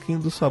um pouquinho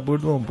do sabor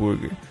do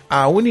hambúrguer.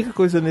 A única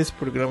coisa nesse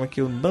programa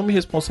que eu não me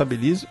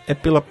responsabilizo é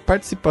pela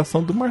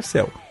participação do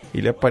Marcel.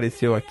 Ele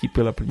apareceu aqui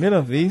pela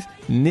primeira vez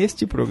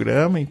neste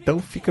programa, então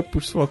fica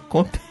por sua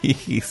conta e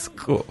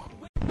risco.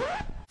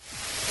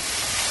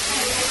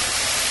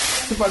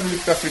 Você faz ele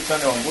ficar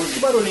fritando o hambúrguer? Esse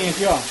barulhinho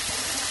aqui, ó.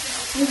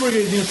 Um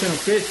hambúrguerzinho sendo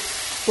feito,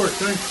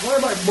 importante.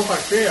 Olha a boca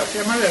cheia, que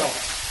é mais legal.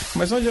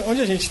 Mas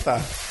onde a gente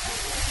tá?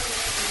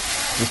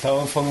 Eu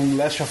tava falando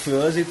Last of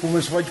Us e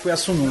começou a pôr a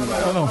Sununga.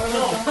 Não.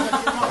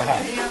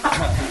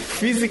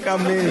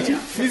 Fisicamente,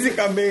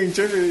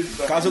 onde a gente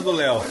tá? Casa do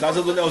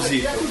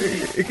Leozito.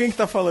 E quem que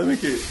tá falando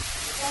aqui?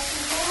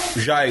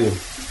 Jairo.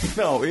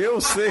 Não, eu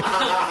sei.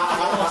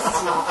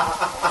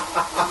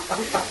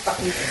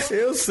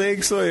 Eu sei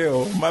que sou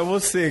eu, mas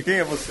você, quem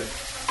é você?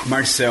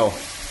 Marcel.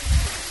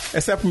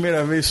 Essa é a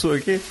primeira vez sua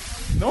aqui?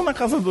 Não na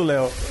casa do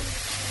Léo.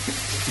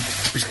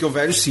 Pixel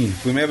Velho, sim.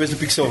 Primeira vez no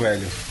Pixel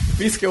Velho.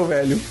 Pixel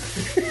Velho.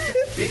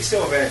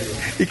 Pixel Velho.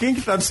 E quem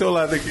que tá do seu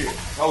lado aqui?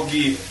 É o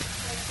Gui.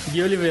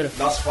 Gui Oliveira.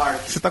 Das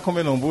Farc. Você tá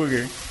comendo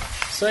hambúrguer?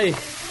 Isso aí.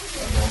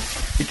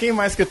 E quem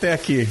mais que eu tenho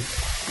aqui?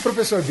 O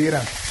professor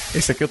Bira.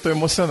 Esse aqui eu tô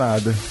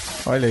emocionado.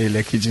 Olha ele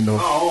aqui de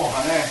novo. É uma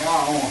honra, né? É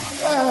uma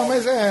honra.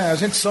 Mas a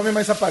gente some,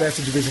 mas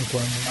aparece de vez em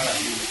quando.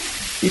 Maravilha.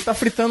 E tá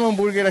fritando um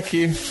hambúrguer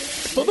aqui.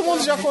 Todo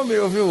mundo já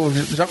comeu, viu?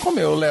 Já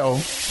comeu, Léo.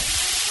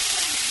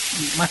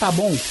 Mas tá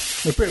bom?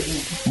 Eu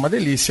pergunto. Uma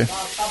delícia.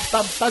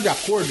 Tá de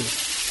acordo?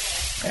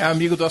 É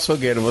amigo do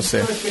açougueiro,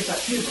 você.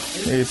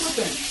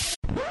 Isso.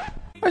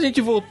 A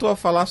gente voltou a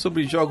falar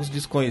sobre jogos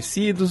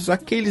desconhecidos,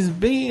 aqueles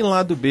bem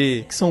lado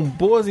B, que são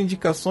boas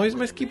indicações,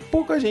 mas que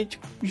pouca gente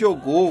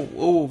jogou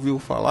ou ouviu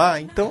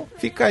falar. Então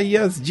fica aí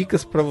as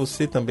dicas pra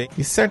você também,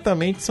 e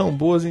certamente são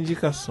boas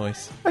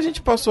indicações. A gente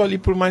passou ali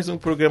por mais um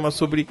programa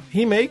sobre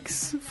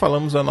remakes,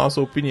 falamos a nossa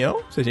opinião,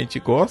 se a gente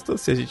gosta,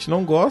 se a gente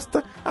não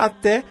gosta,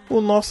 até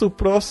o nosso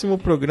próximo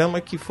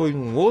programa, que foi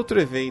um outro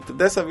evento.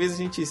 Dessa vez a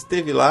gente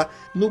esteve lá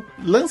no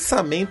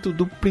lançamento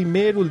do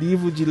primeiro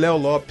livro de Léo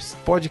Lopes,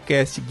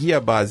 podcast Guia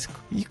Básico.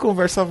 E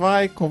conversa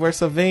vai,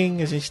 conversa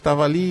vem. A gente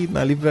tava ali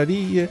na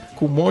livraria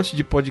com um monte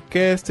de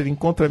podcaster,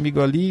 encontra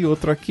amigo ali,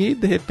 outro aqui,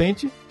 de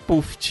repente,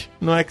 puf,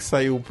 não é que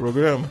saiu o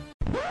programa?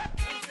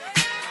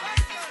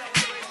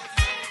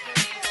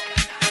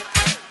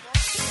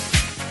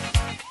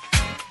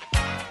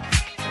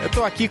 Eu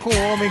tô aqui com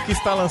o homem que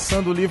está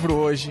lançando o livro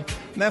hoje,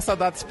 nessa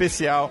data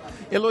especial,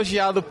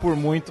 elogiado por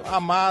muito,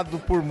 amado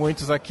por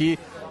muitos aqui,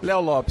 Léo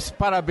Lopes.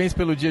 Parabéns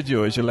pelo dia de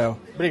hoje, Léo.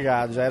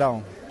 Obrigado,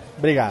 Jairão.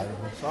 Obrigado.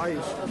 Só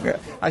isso.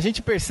 A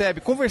gente percebe,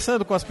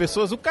 conversando com as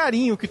pessoas, o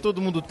carinho que todo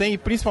mundo tem e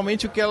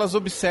principalmente o que elas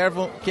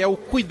observam, que é o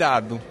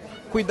cuidado.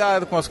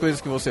 Cuidado com as coisas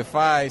que você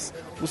faz,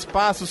 os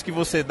passos que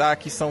você dá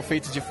que são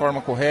feitos de forma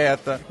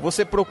correta.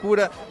 Você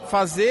procura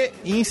fazer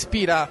e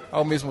inspirar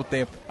ao mesmo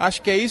tempo. Acho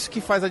que é isso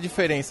que faz a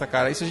diferença,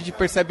 cara. Isso a gente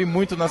percebe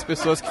muito nas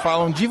pessoas que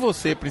falam de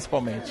você,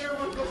 principalmente.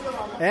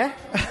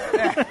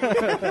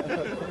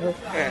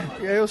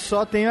 Eu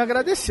só tenho a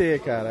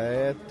agradecer, cara.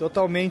 É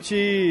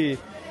totalmente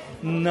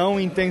não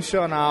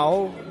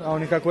intencional. A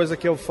única coisa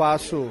que eu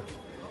faço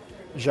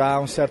já há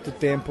um certo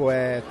tempo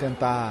é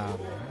tentar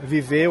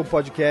viver o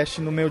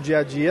podcast no meu dia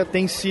a dia.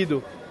 Tem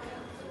sido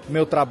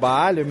meu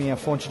trabalho, minha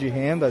fonte de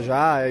renda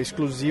já,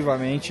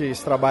 exclusivamente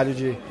esse trabalho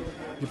de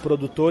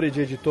produtor e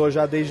de editor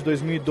já desde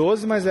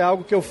 2012, mas é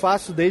algo que eu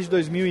faço desde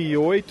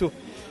 2008,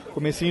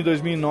 comecei em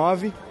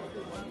 2009.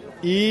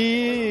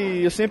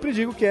 E eu sempre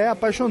digo que é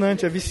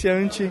apaixonante, é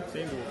viciante.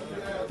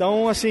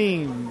 Então,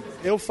 assim,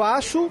 eu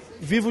faço,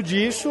 vivo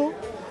disso,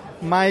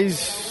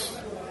 mas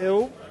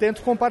eu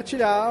tento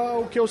compartilhar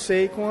o que eu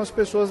sei com as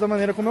pessoas da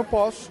maneira como eu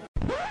posso.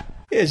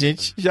 E a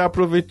gente já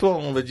aproveitou a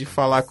onda de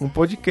falar com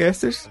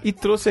podcasters e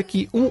trouxe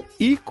aqui um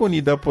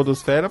ícone da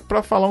podosfera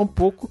para falar um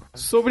pouco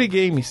sobre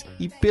games.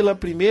 E pela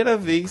primeira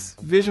vez,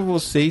 vejam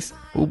vocês,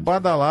 o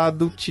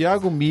badalado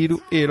Thiago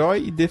Miro,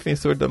 herói e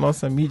defensor da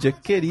nossa mídia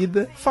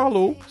querida,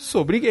 falou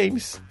sobre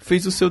games.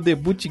 Fez o seu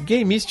debut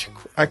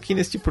gameístico aqui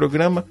neste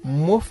programa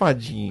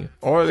mofadinho.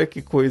 Olha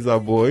que coisa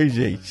boa, hein,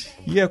 gente?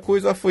 E a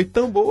coisa foi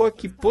tão boa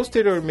que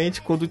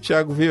posteriormente, quando o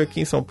Thiago veio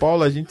aqui em São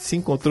Paulo, a gente se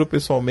encontrou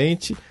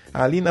pessoalmente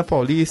ali na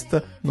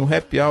Paulista, num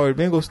happy hour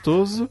bem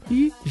gostoso.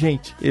 E,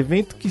 gente,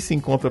 evento que se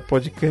encontra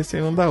podcast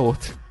e não dá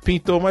outro.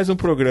 Pintou mais um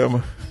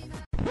programa.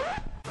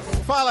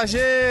 Fala,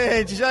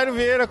 gente! Jairo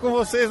Vieira com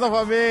vocês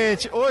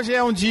novamente. Hoje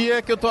é um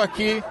dia que eu tô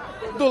aqui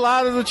do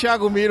lado do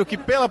Thiago Miro, que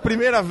pela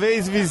primeira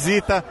vez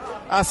visita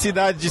a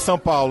cidade de São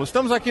Paulo.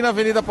 Estamos aqui na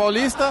Avenida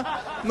Paulista,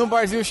 num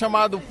barzinho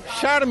chamado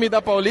Charme da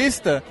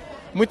Paulista.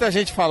 Muita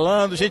gente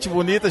falando, gente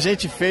bonita,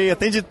 gente feia,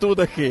 tem de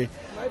tudo aqui.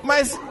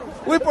 Mas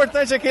o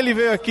importante é que ele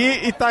veio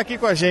aqui e tá aqui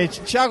com a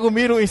gente. Thiago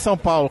Miro em São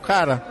Paulo.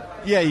 Cara,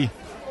 e aí?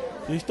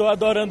 Estou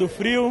adorando o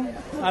frio,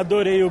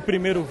 adorei o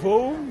primeiro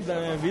voo da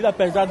minha vida,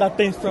 apesar da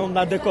tensão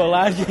na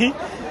decolagem.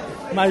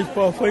 Mas,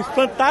 pô, foi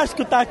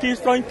fantástico estar aqui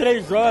só em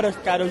 3 horas,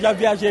 cara. Eu já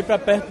viajei pra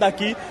perto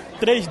daqui,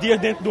 3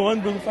 dias dentro do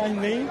ônibus, não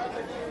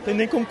tem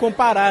nem como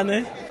comparar,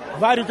 né?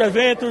 Vários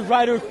eventos,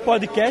 vários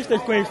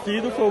podcasters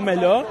conhecidos, foi o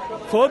melhor.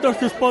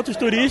 Fodam-se os pontos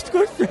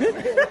turísticos.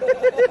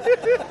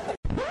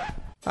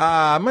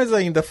 Ah, mas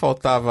ainda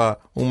faltava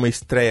uma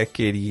estreia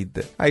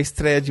querida. A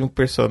estreia de um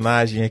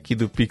personagem aqui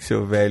do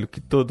Pixel Velho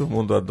que todo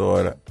mundo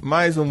adora.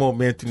 Mais um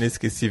momento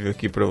inesquecível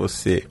aqui pra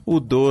você.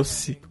 O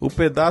Doce, o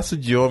pedaço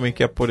de homem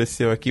que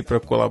apareceu aqui pra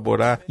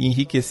colaborar e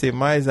enriquecer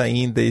mais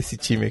ainda esse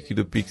time aqui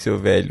do Pixel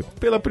Velho.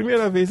 Pela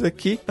primeira vez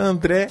aqui,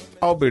 André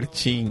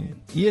Albertin.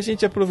 E a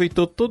gente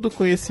aproveitou todo o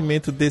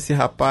conhecimento desse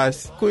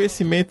rapaz,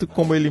 conhecimento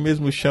como ele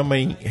mesmo chama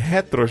em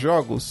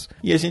retrojogos,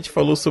 e a gente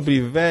falou sobre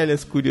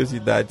velhas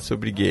curiosidades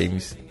sobre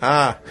games.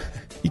 Ah,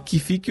 e que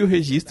fique o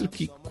registro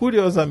que,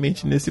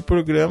 curiosamente, nesse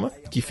programa,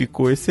 que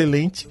ficou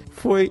excelente,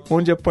 foi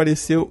onde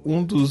apareceu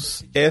um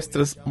dos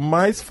extras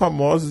mais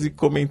famosos e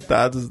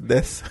comentados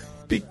dessa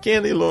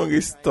pequena e longa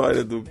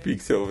história do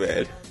Pixel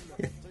Velho.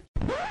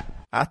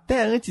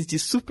 Até antes de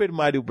Super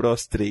Mario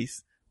Bros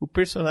 3, o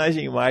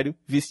personagem Mario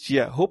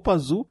vestia roupa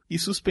azul e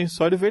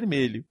suspensório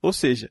vermelho. Ou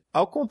seja,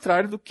 ao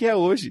contrário do que é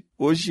hoje.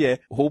 Hoje é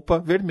roupa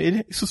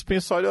vermelha e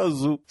suspensório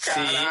azul.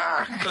 Sim.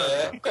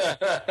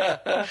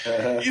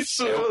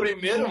 Isso é o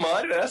primeiro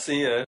Mario, é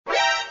assim, é.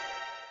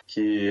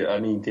 Que a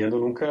Nintendo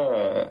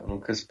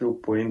nunca se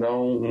preocupou em dar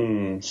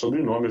um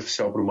sobrenome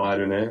oficial pro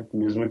Mario, né?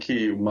 Mesmo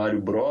que o Mario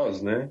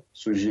Bros, né?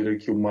 Sugira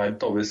que o Mario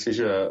talvez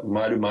seja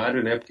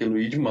Mario, né? Porque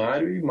Luigi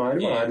Mario e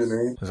Mario,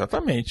 né?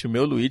 Exatamente. O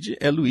meu Luigi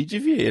é Luigi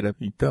Vieira.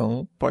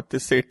 Então, pode ter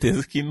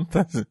certeza que não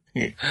tá...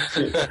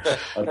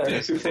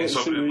 Até se tem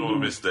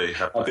sobrenome isso daí,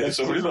 rapaz. Até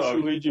se fosse o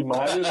Luigi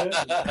Mario, né?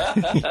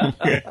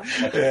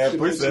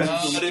 Pois é.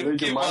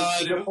 Luigi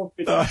Mario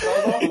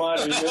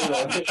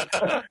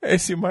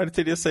Esse Mario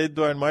teria saído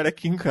do armário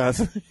aqui em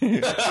casa.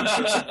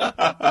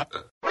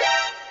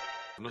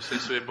 Não sei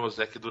se o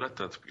Emozek dura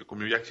tanto, porque eu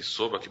comi o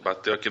yakisoba que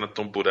bateu aqui na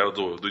tomburela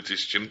do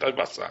intestino e tá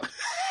embaçado.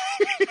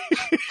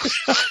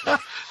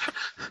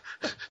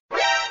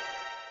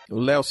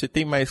 Léo, você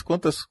tem mais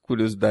quantas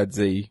curiosidades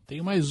aí?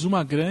 Tenho mais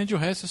uma grande, o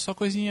resto é só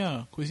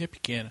coisinha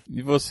pequena.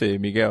 E você,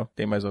 Miguel?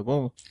 Tem mais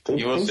algum? Tem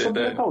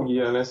sobre Metal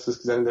Gear, né? Se vocês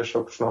quiserem deixar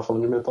eu continuar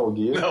falando de Metal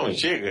Gear. Não,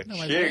 chega.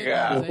 Mas aí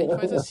a gente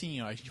faz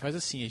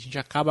assim, ó. A gente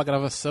acaba a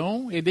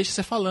gravação e deixa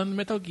você falando do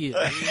Metal Gear.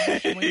 Aí a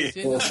gente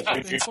amanhecer, a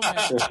gente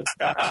começa.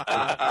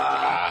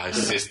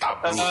 Você está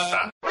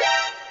bruta.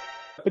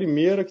 A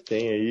primeira que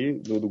tem aí,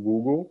 do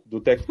Google,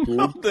 do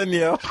TechTube.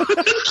 Daniel.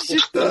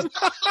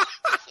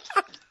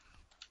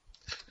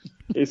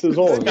 Esses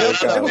vão ver,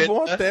 cara.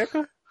 Derrubou uma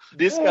tecla.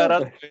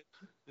 Descarado.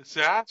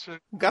 Você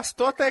acha?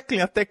 Gastou a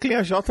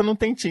teclinha J não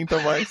tem tinta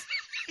mais.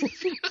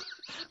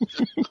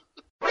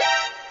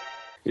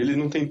 Ele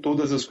não tem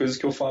todas as coisas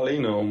que eu falei,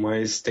 não,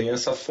 mas tem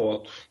essa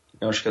foto.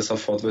 Eu acho que essa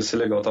foto vai ser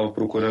legal. Eu tava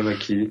procurando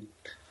aqui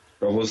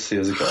pra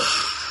vocês, aqui,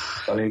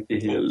 ó. Talent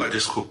Hill. Opa,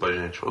 desculpa,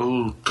 gente.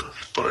 Eu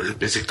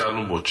pensei que tava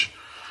no mute.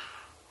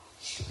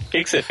 O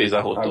que você fez?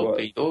 Arrotou?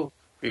 Peitou?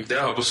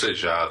 Deu uma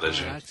bocejada,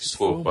 gente.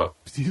 Desculpa.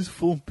 Se isso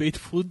for um peito,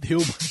 fudeu,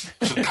 mano.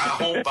 Tá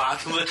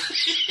arrombado, né?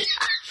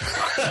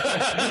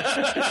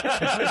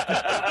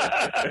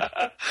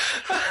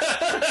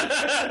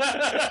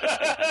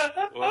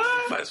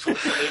 Faz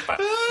função aí, pai.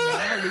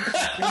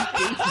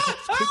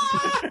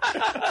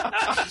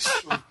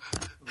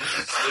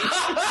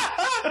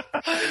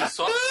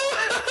 Só...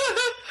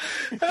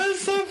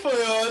 Essa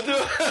foi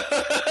ótima.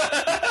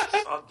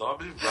 Só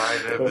dobra e vai,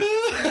 né?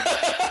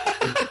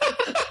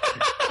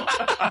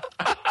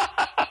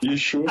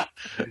 Bicho.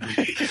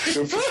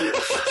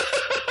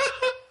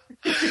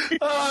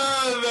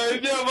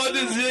 velho, minha avó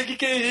dizia que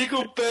quem ri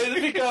com peido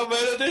fica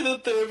velho desde o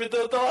tempo, então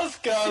eu tô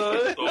lascado,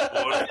 né? Tô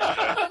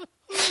morto,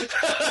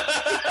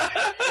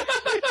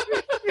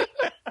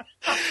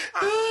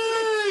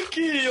 Ai,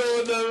 que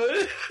onda,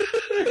 velho.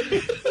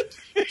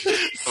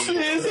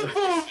 Esse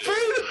foi um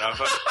peido.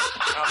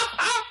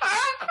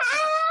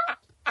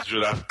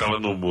 Jurava que tava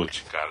no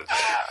mute, cara.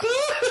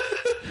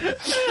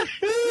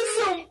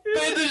 Isso é um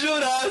peido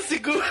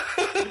jurássico. É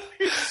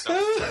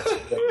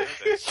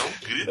um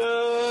grito.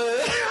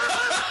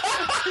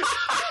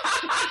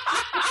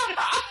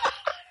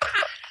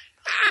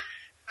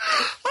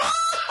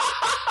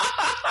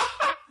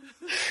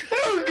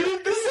 É um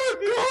grito de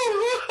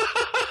socorro.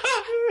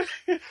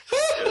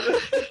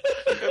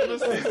 Eu não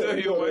sei se eu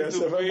rio mais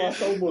do vai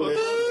matar o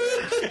moleque.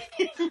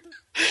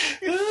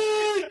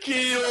 Ai,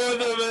 que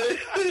onda,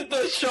 velho.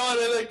 Tô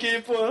chorando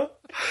aqui, pô.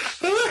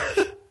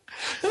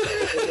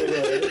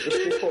 Eu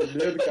fiquei com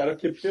medo, cara,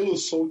 porque pelo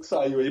som que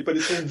saiu aí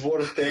parecia um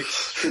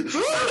vortex.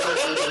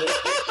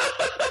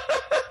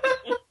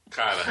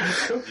 Cara.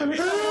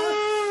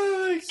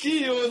 Ai,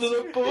 que onda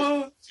da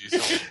porra. Isso é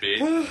um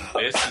peido.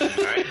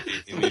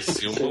 PS9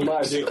 inicia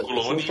um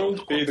ciclone Isso foi um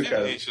peido,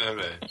 cara. né,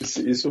 velho?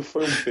 Isso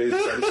foi um peido,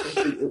 cara.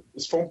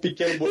 Isso foi um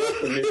pequeno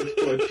buraco negro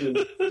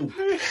explodindo.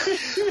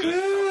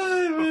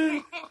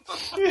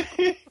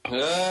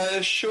 Ah,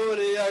 eu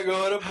chorei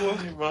agora, pô.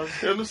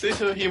 Eu não sei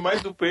se eu ri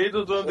mais do peido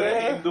ou do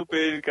André rindo do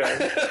peido, cara.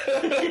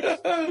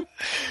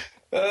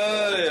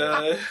 Ai,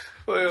 ai.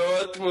 Foi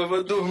ótimo, eu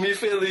vou dormir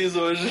feliz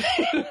hoje.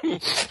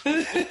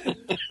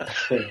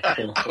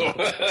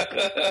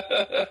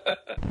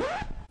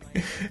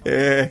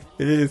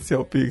 Esse é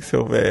o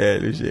Pixel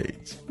Velho,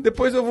 gente.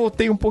 Depois eu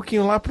voltei um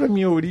pouquinho lá pra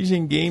minha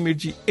origem gamer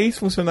de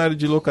ex-funcionário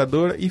de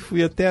locadora e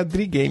fui até a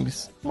Dri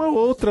Games, uma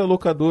outra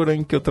locadora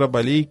em que eu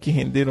trabalhei que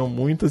renderam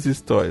muitas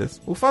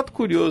histórias. O fato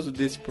curioso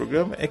desse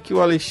programa é que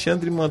o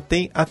Alexandre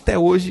mantém até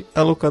hoje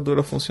a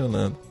locadora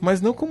funcionando,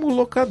 mas não como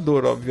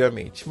locadora,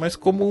 obviamente, mas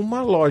como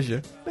uma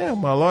loja. É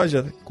uma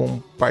loja com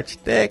parte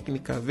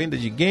técnica, venda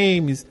de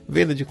games,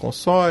 venda de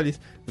consoles,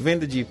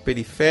 venda de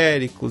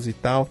periféricos e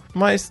tal.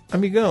 Mas,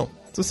 amigão,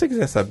 se você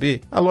quiser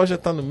saber, a loja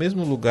tá no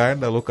mesmo lugar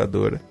da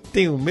locadora,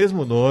 tem o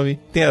mesmo nome,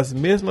 tem as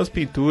mesmas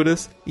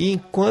pinturas, e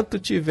enquanto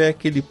tiver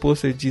aquele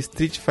pôster de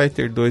Street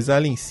Fighter 2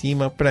 ali em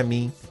cima, pra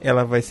mim,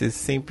 ela vai ser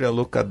sempre a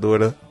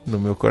locadora no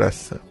meu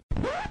coração.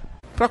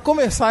 Pra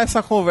começar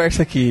essa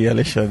conversa aqui,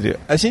 Alexandre,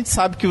 a gente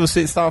sabe que você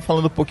estava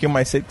falando um pouquinho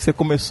mais cedo que você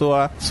começou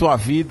a sua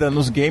vida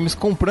nos games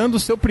comprando o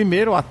seu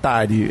primeiro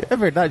Atari. É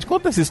verdade?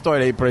 Conta essa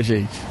história aí pra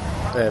gente.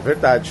 É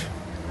verdade.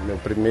 Meu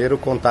primeiro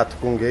contato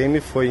com game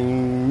foi em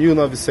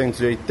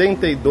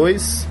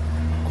 1982,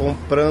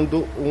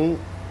 comprando um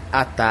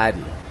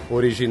Atari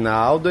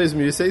original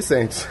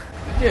 2600.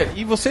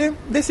 E você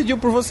decidiu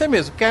por você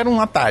mesmo, quero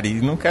um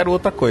Atari, não quero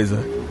outra coisa.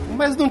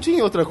 Mas não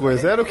tinha outra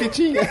coisa, era o que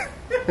tinha.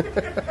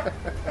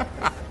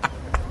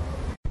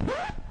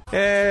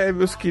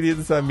 Meus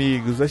queridos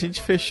amigos, a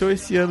gente fechou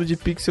esse ano de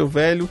Pixel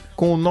Velho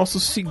com o nosso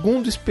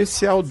segundo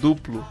especial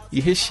duplo e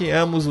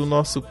recheamos o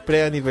nosso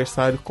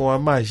pré-aniversário com a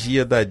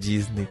magia da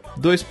Disney.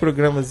 2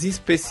 programas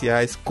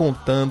especiais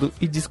contando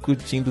e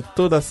discutindo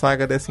toda a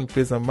saga dessa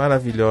empresa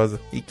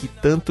maravilhosa e que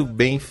tanto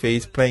bem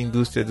fez para a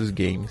indústria dos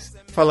games.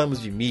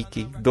 Falamos de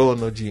Mickey,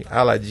 Donald,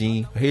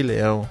 Aladdin, Rei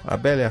Leão, A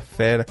Bela e a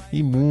Fera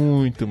e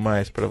muito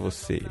mais para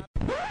você.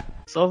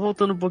 Só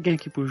voltando um pouquinho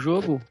aqui pro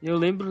jogo, eu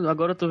lembro,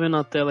 agora eu tô vendo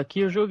na tela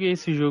aqui, eu joguei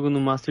esse jogo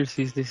no Master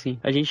System, sim.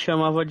 A gente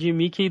chamava de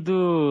Mickey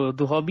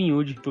do Robin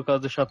Hood, por causa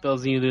do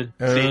chapeuzinho dele.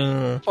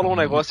 Sim. Falou um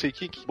negócio aí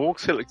que bom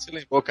que você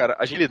lembrou, cara.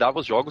 A gente lidava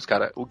os jogos,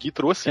 cara. O Gui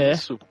trouxe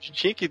isso. A gente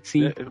tinha que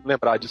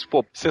lembrar disso.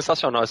 Pô,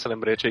 sensacional esse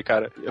lembrete aí,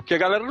 cara. Porque a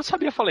galera não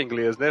sabia falar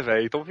inglês, né,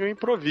 velho? Então vinha um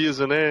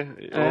improviso, né?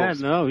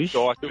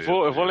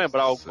 Eu vou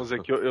lembrar alguns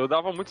aqui. Eu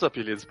dava muitos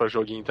apelidos pra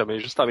joguinho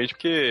também, justamente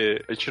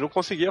porque a gente não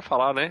conseguia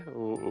falar, né?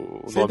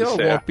 O Você nome deu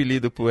certo. algum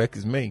apelido pro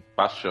X-Men?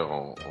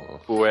 Paixão.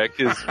 O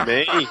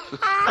X-Men.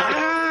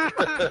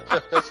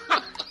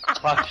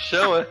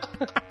 Paixão, é?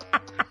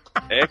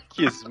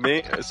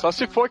 X-Men. Só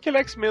se for aquele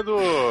X-Men do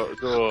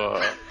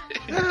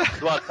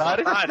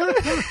Atari.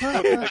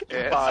 Essa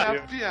é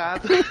a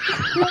piada.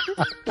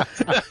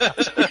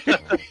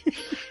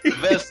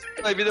 Versão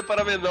proibida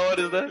para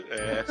menores, né?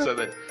 Essa,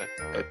 né?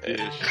 É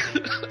triste.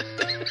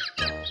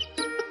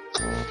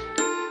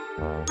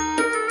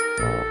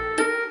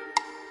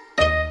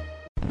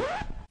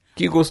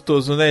 Que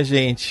gostoso, né,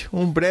 gente?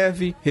 Um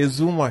breve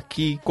resumo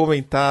aqui,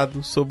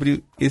 comentado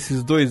sobre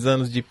esses 2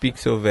 anos de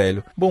Pixel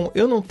Velho. Bom,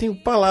 eu não tenho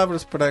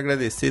palavras para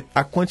agradecer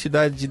a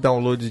quantidade de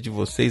downloads de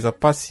vocês, a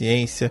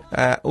paciência,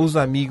 os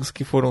amigos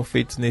que foram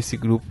feitos nesse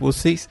grupo,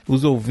 vocês,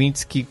 os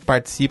ouvintes que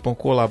participam,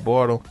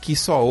 colaboram, que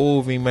só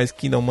ouvem, mas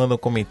que não mandam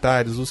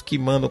comentários, os que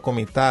mandam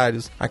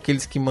comentários,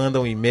 aqueles que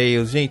mandam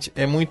e-mails. Gente,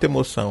 é muita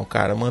emoção,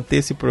 cara. Manter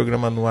esse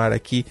programa no ar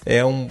aqui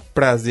é um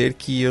prazer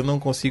que eu não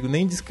consigo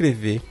nem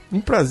descrever.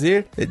 Um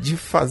prazer de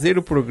fazer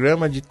o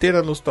programa, de ter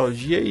a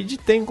nostalgia e de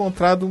ter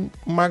encontrado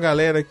uma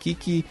galera aqui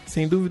que que,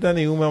 sem dúvida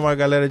nenhuma, é uma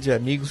galera de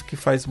amigos que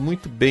faz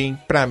muito bem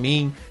pra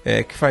mim,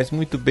 que faz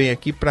muito bem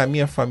aqui pra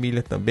minha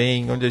família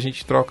também, onde a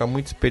gente troca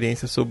muita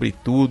experiência sobre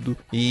tudo,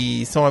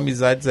 e são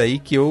amizades aí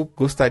que eu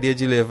gostaria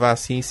de levar,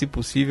 assim, se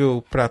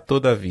possível, pra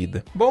toda a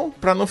vida. Bom,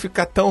 pra não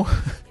ficar tão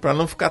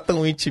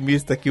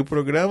intimista aqui o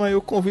programa,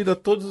 eu convido a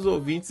todos os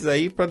ouvintes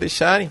aí pra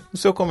deixarem o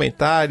seu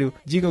comentário,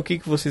 digam o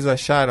que vocês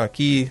acharam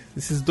aqui,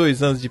 esses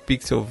 2 anos de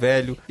Pixel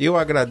Velho. Eu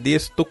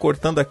agradeço, tô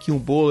cortando aqui um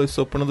bolo e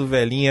soprando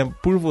velhinha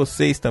por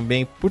vocês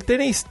também, por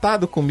terem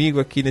estado comigo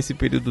aqui nesse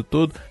período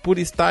todo, por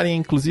estarem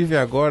inclusive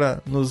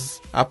agora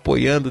nos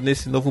apoiando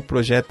nesse novo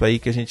projeto aí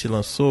que a gente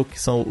lançou, que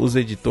são os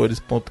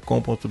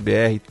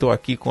editores.com.br. Tô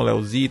aqui com o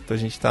Leozito, a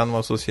gente tá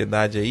numa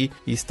sociedade aí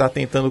e está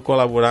tentando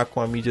colaborar com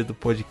a mídia do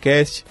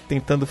podcast,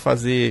 tentando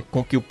fazer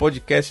com que o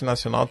podcast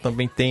nacional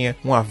também tenha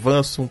um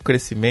avanço, um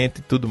crescimento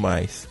e tudo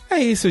mais. É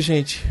isso,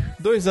 gente.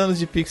 2 anos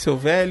de Pixel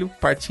Velho,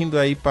 partindo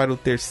aí para o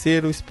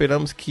 3º.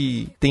 Esperamos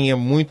que tenha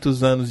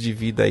muitos anos de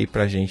vida aí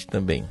pra gente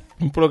também.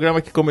 Um programa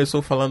que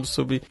começou falando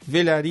sobre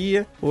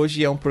velharia,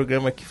 hoje é um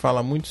programa que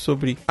fala muito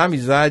sobre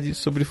amizade,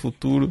 sobre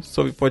futuro,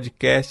 sobre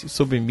podcast,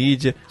 sobre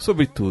mídia,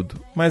 sobre tudo.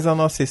 Mas a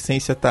nossa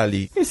essência tá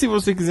ali. E se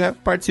você quiser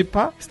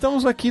participar,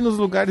 estamos aqui nos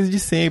lugares de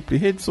sempre.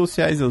 Redes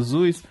sociais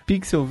azuis,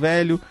 Pixel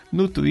Velho,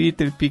 no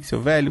Twitter,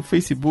 Pixel Velho,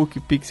 Facebook,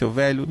 Pixel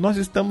Velho. Nós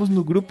estamos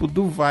no grupo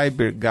do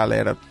Viber,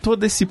 galera.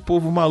 Todo esse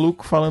povo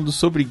maluco falando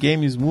sobre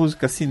games,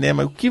 música,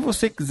 cinema, o que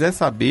você quiser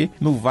saber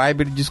no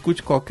Viber,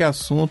 discute qualquer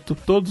assunto.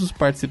 Todos os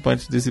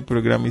participantes desse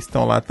programa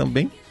estão lá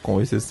também,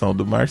 com exceção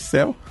do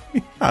Marcel.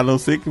 A não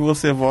ser que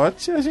você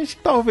vote, a gente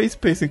talvez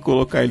pense em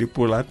colocar ele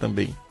por lá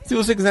também. Se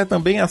você quiser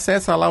também,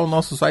 acessa lá o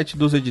nosso site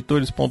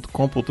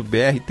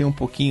doseditores.com.br, tem um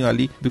pouquinho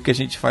ali do que a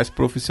gente faz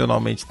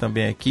profissionalmente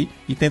também aqui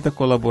e tenta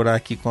colaborar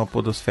aqui com a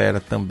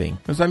podosfera também.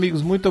 Meus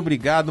amigos, muito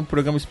obrigado, um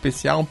programa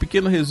especial, um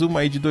pequeno resumo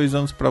aí de 2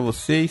 anos para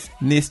vocês,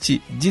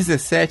 neste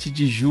 17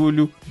 de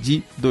julho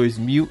de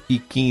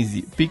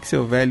 2015.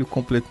 Pixel Velho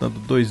completando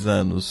 2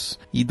 anos,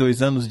 e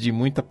 2 anos de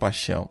muita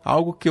paixão.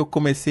 Algo que eu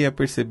comecei a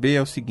perceber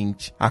é o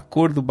seguinte: a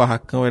cor do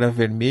barracão era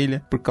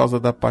vermelha por causa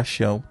da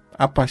paixão,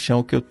 a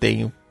paixão que eu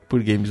tenho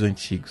por games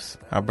antigos.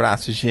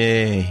 Abraço,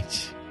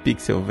 gente.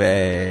 Pixel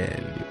Velho.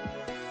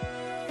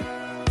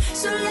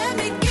 So let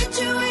me get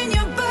you in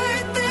your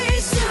birthday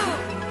suit.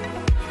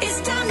 It's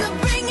time to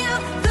bring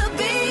out the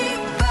big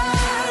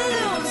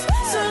balloons.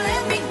 So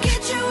let me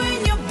get you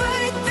in your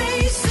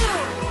birthday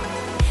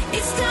suit.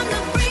 It's time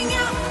to bring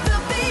out the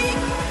big,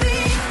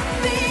 big,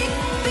 big,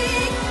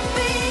 big,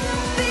 big,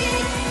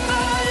 big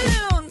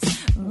balloons.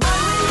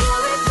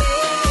 Balloon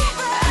big,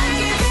 I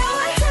give you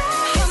a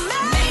taste.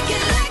 Make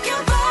it like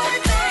your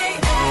birthday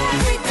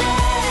every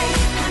day.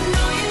 I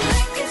know you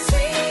like it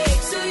sweet,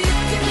 so you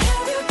can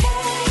have your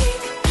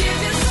cake. Give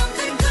you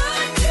something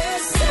good to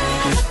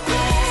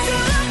celebrate.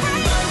 Balloon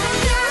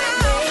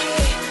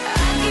big, I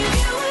give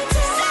you a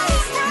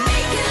taste.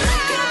 Make it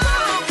like your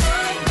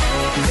birthday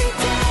every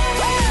day.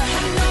 I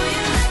know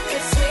you like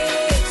it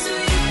sweet, so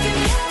you can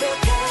have your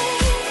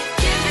cake.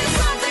 Give you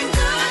something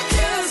good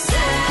to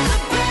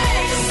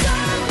celebrate.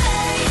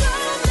 Someday,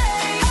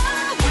 I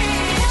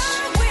wish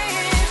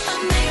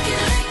I'll make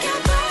it like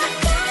your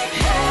birthday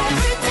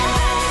every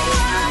day.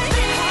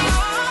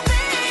 I'll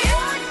be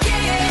your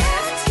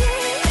gift.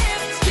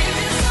 Give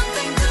you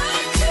something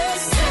good to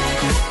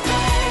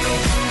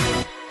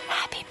celebrate.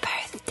 Happy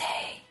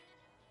birthday.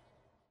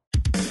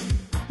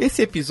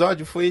 Esse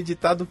episódio foi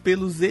editado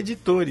pelos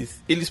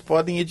editores. Eles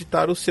podem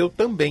editar o seu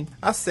também.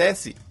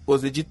 Acesse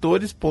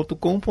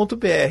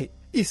oseditores.com.br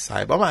e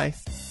saiba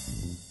mais.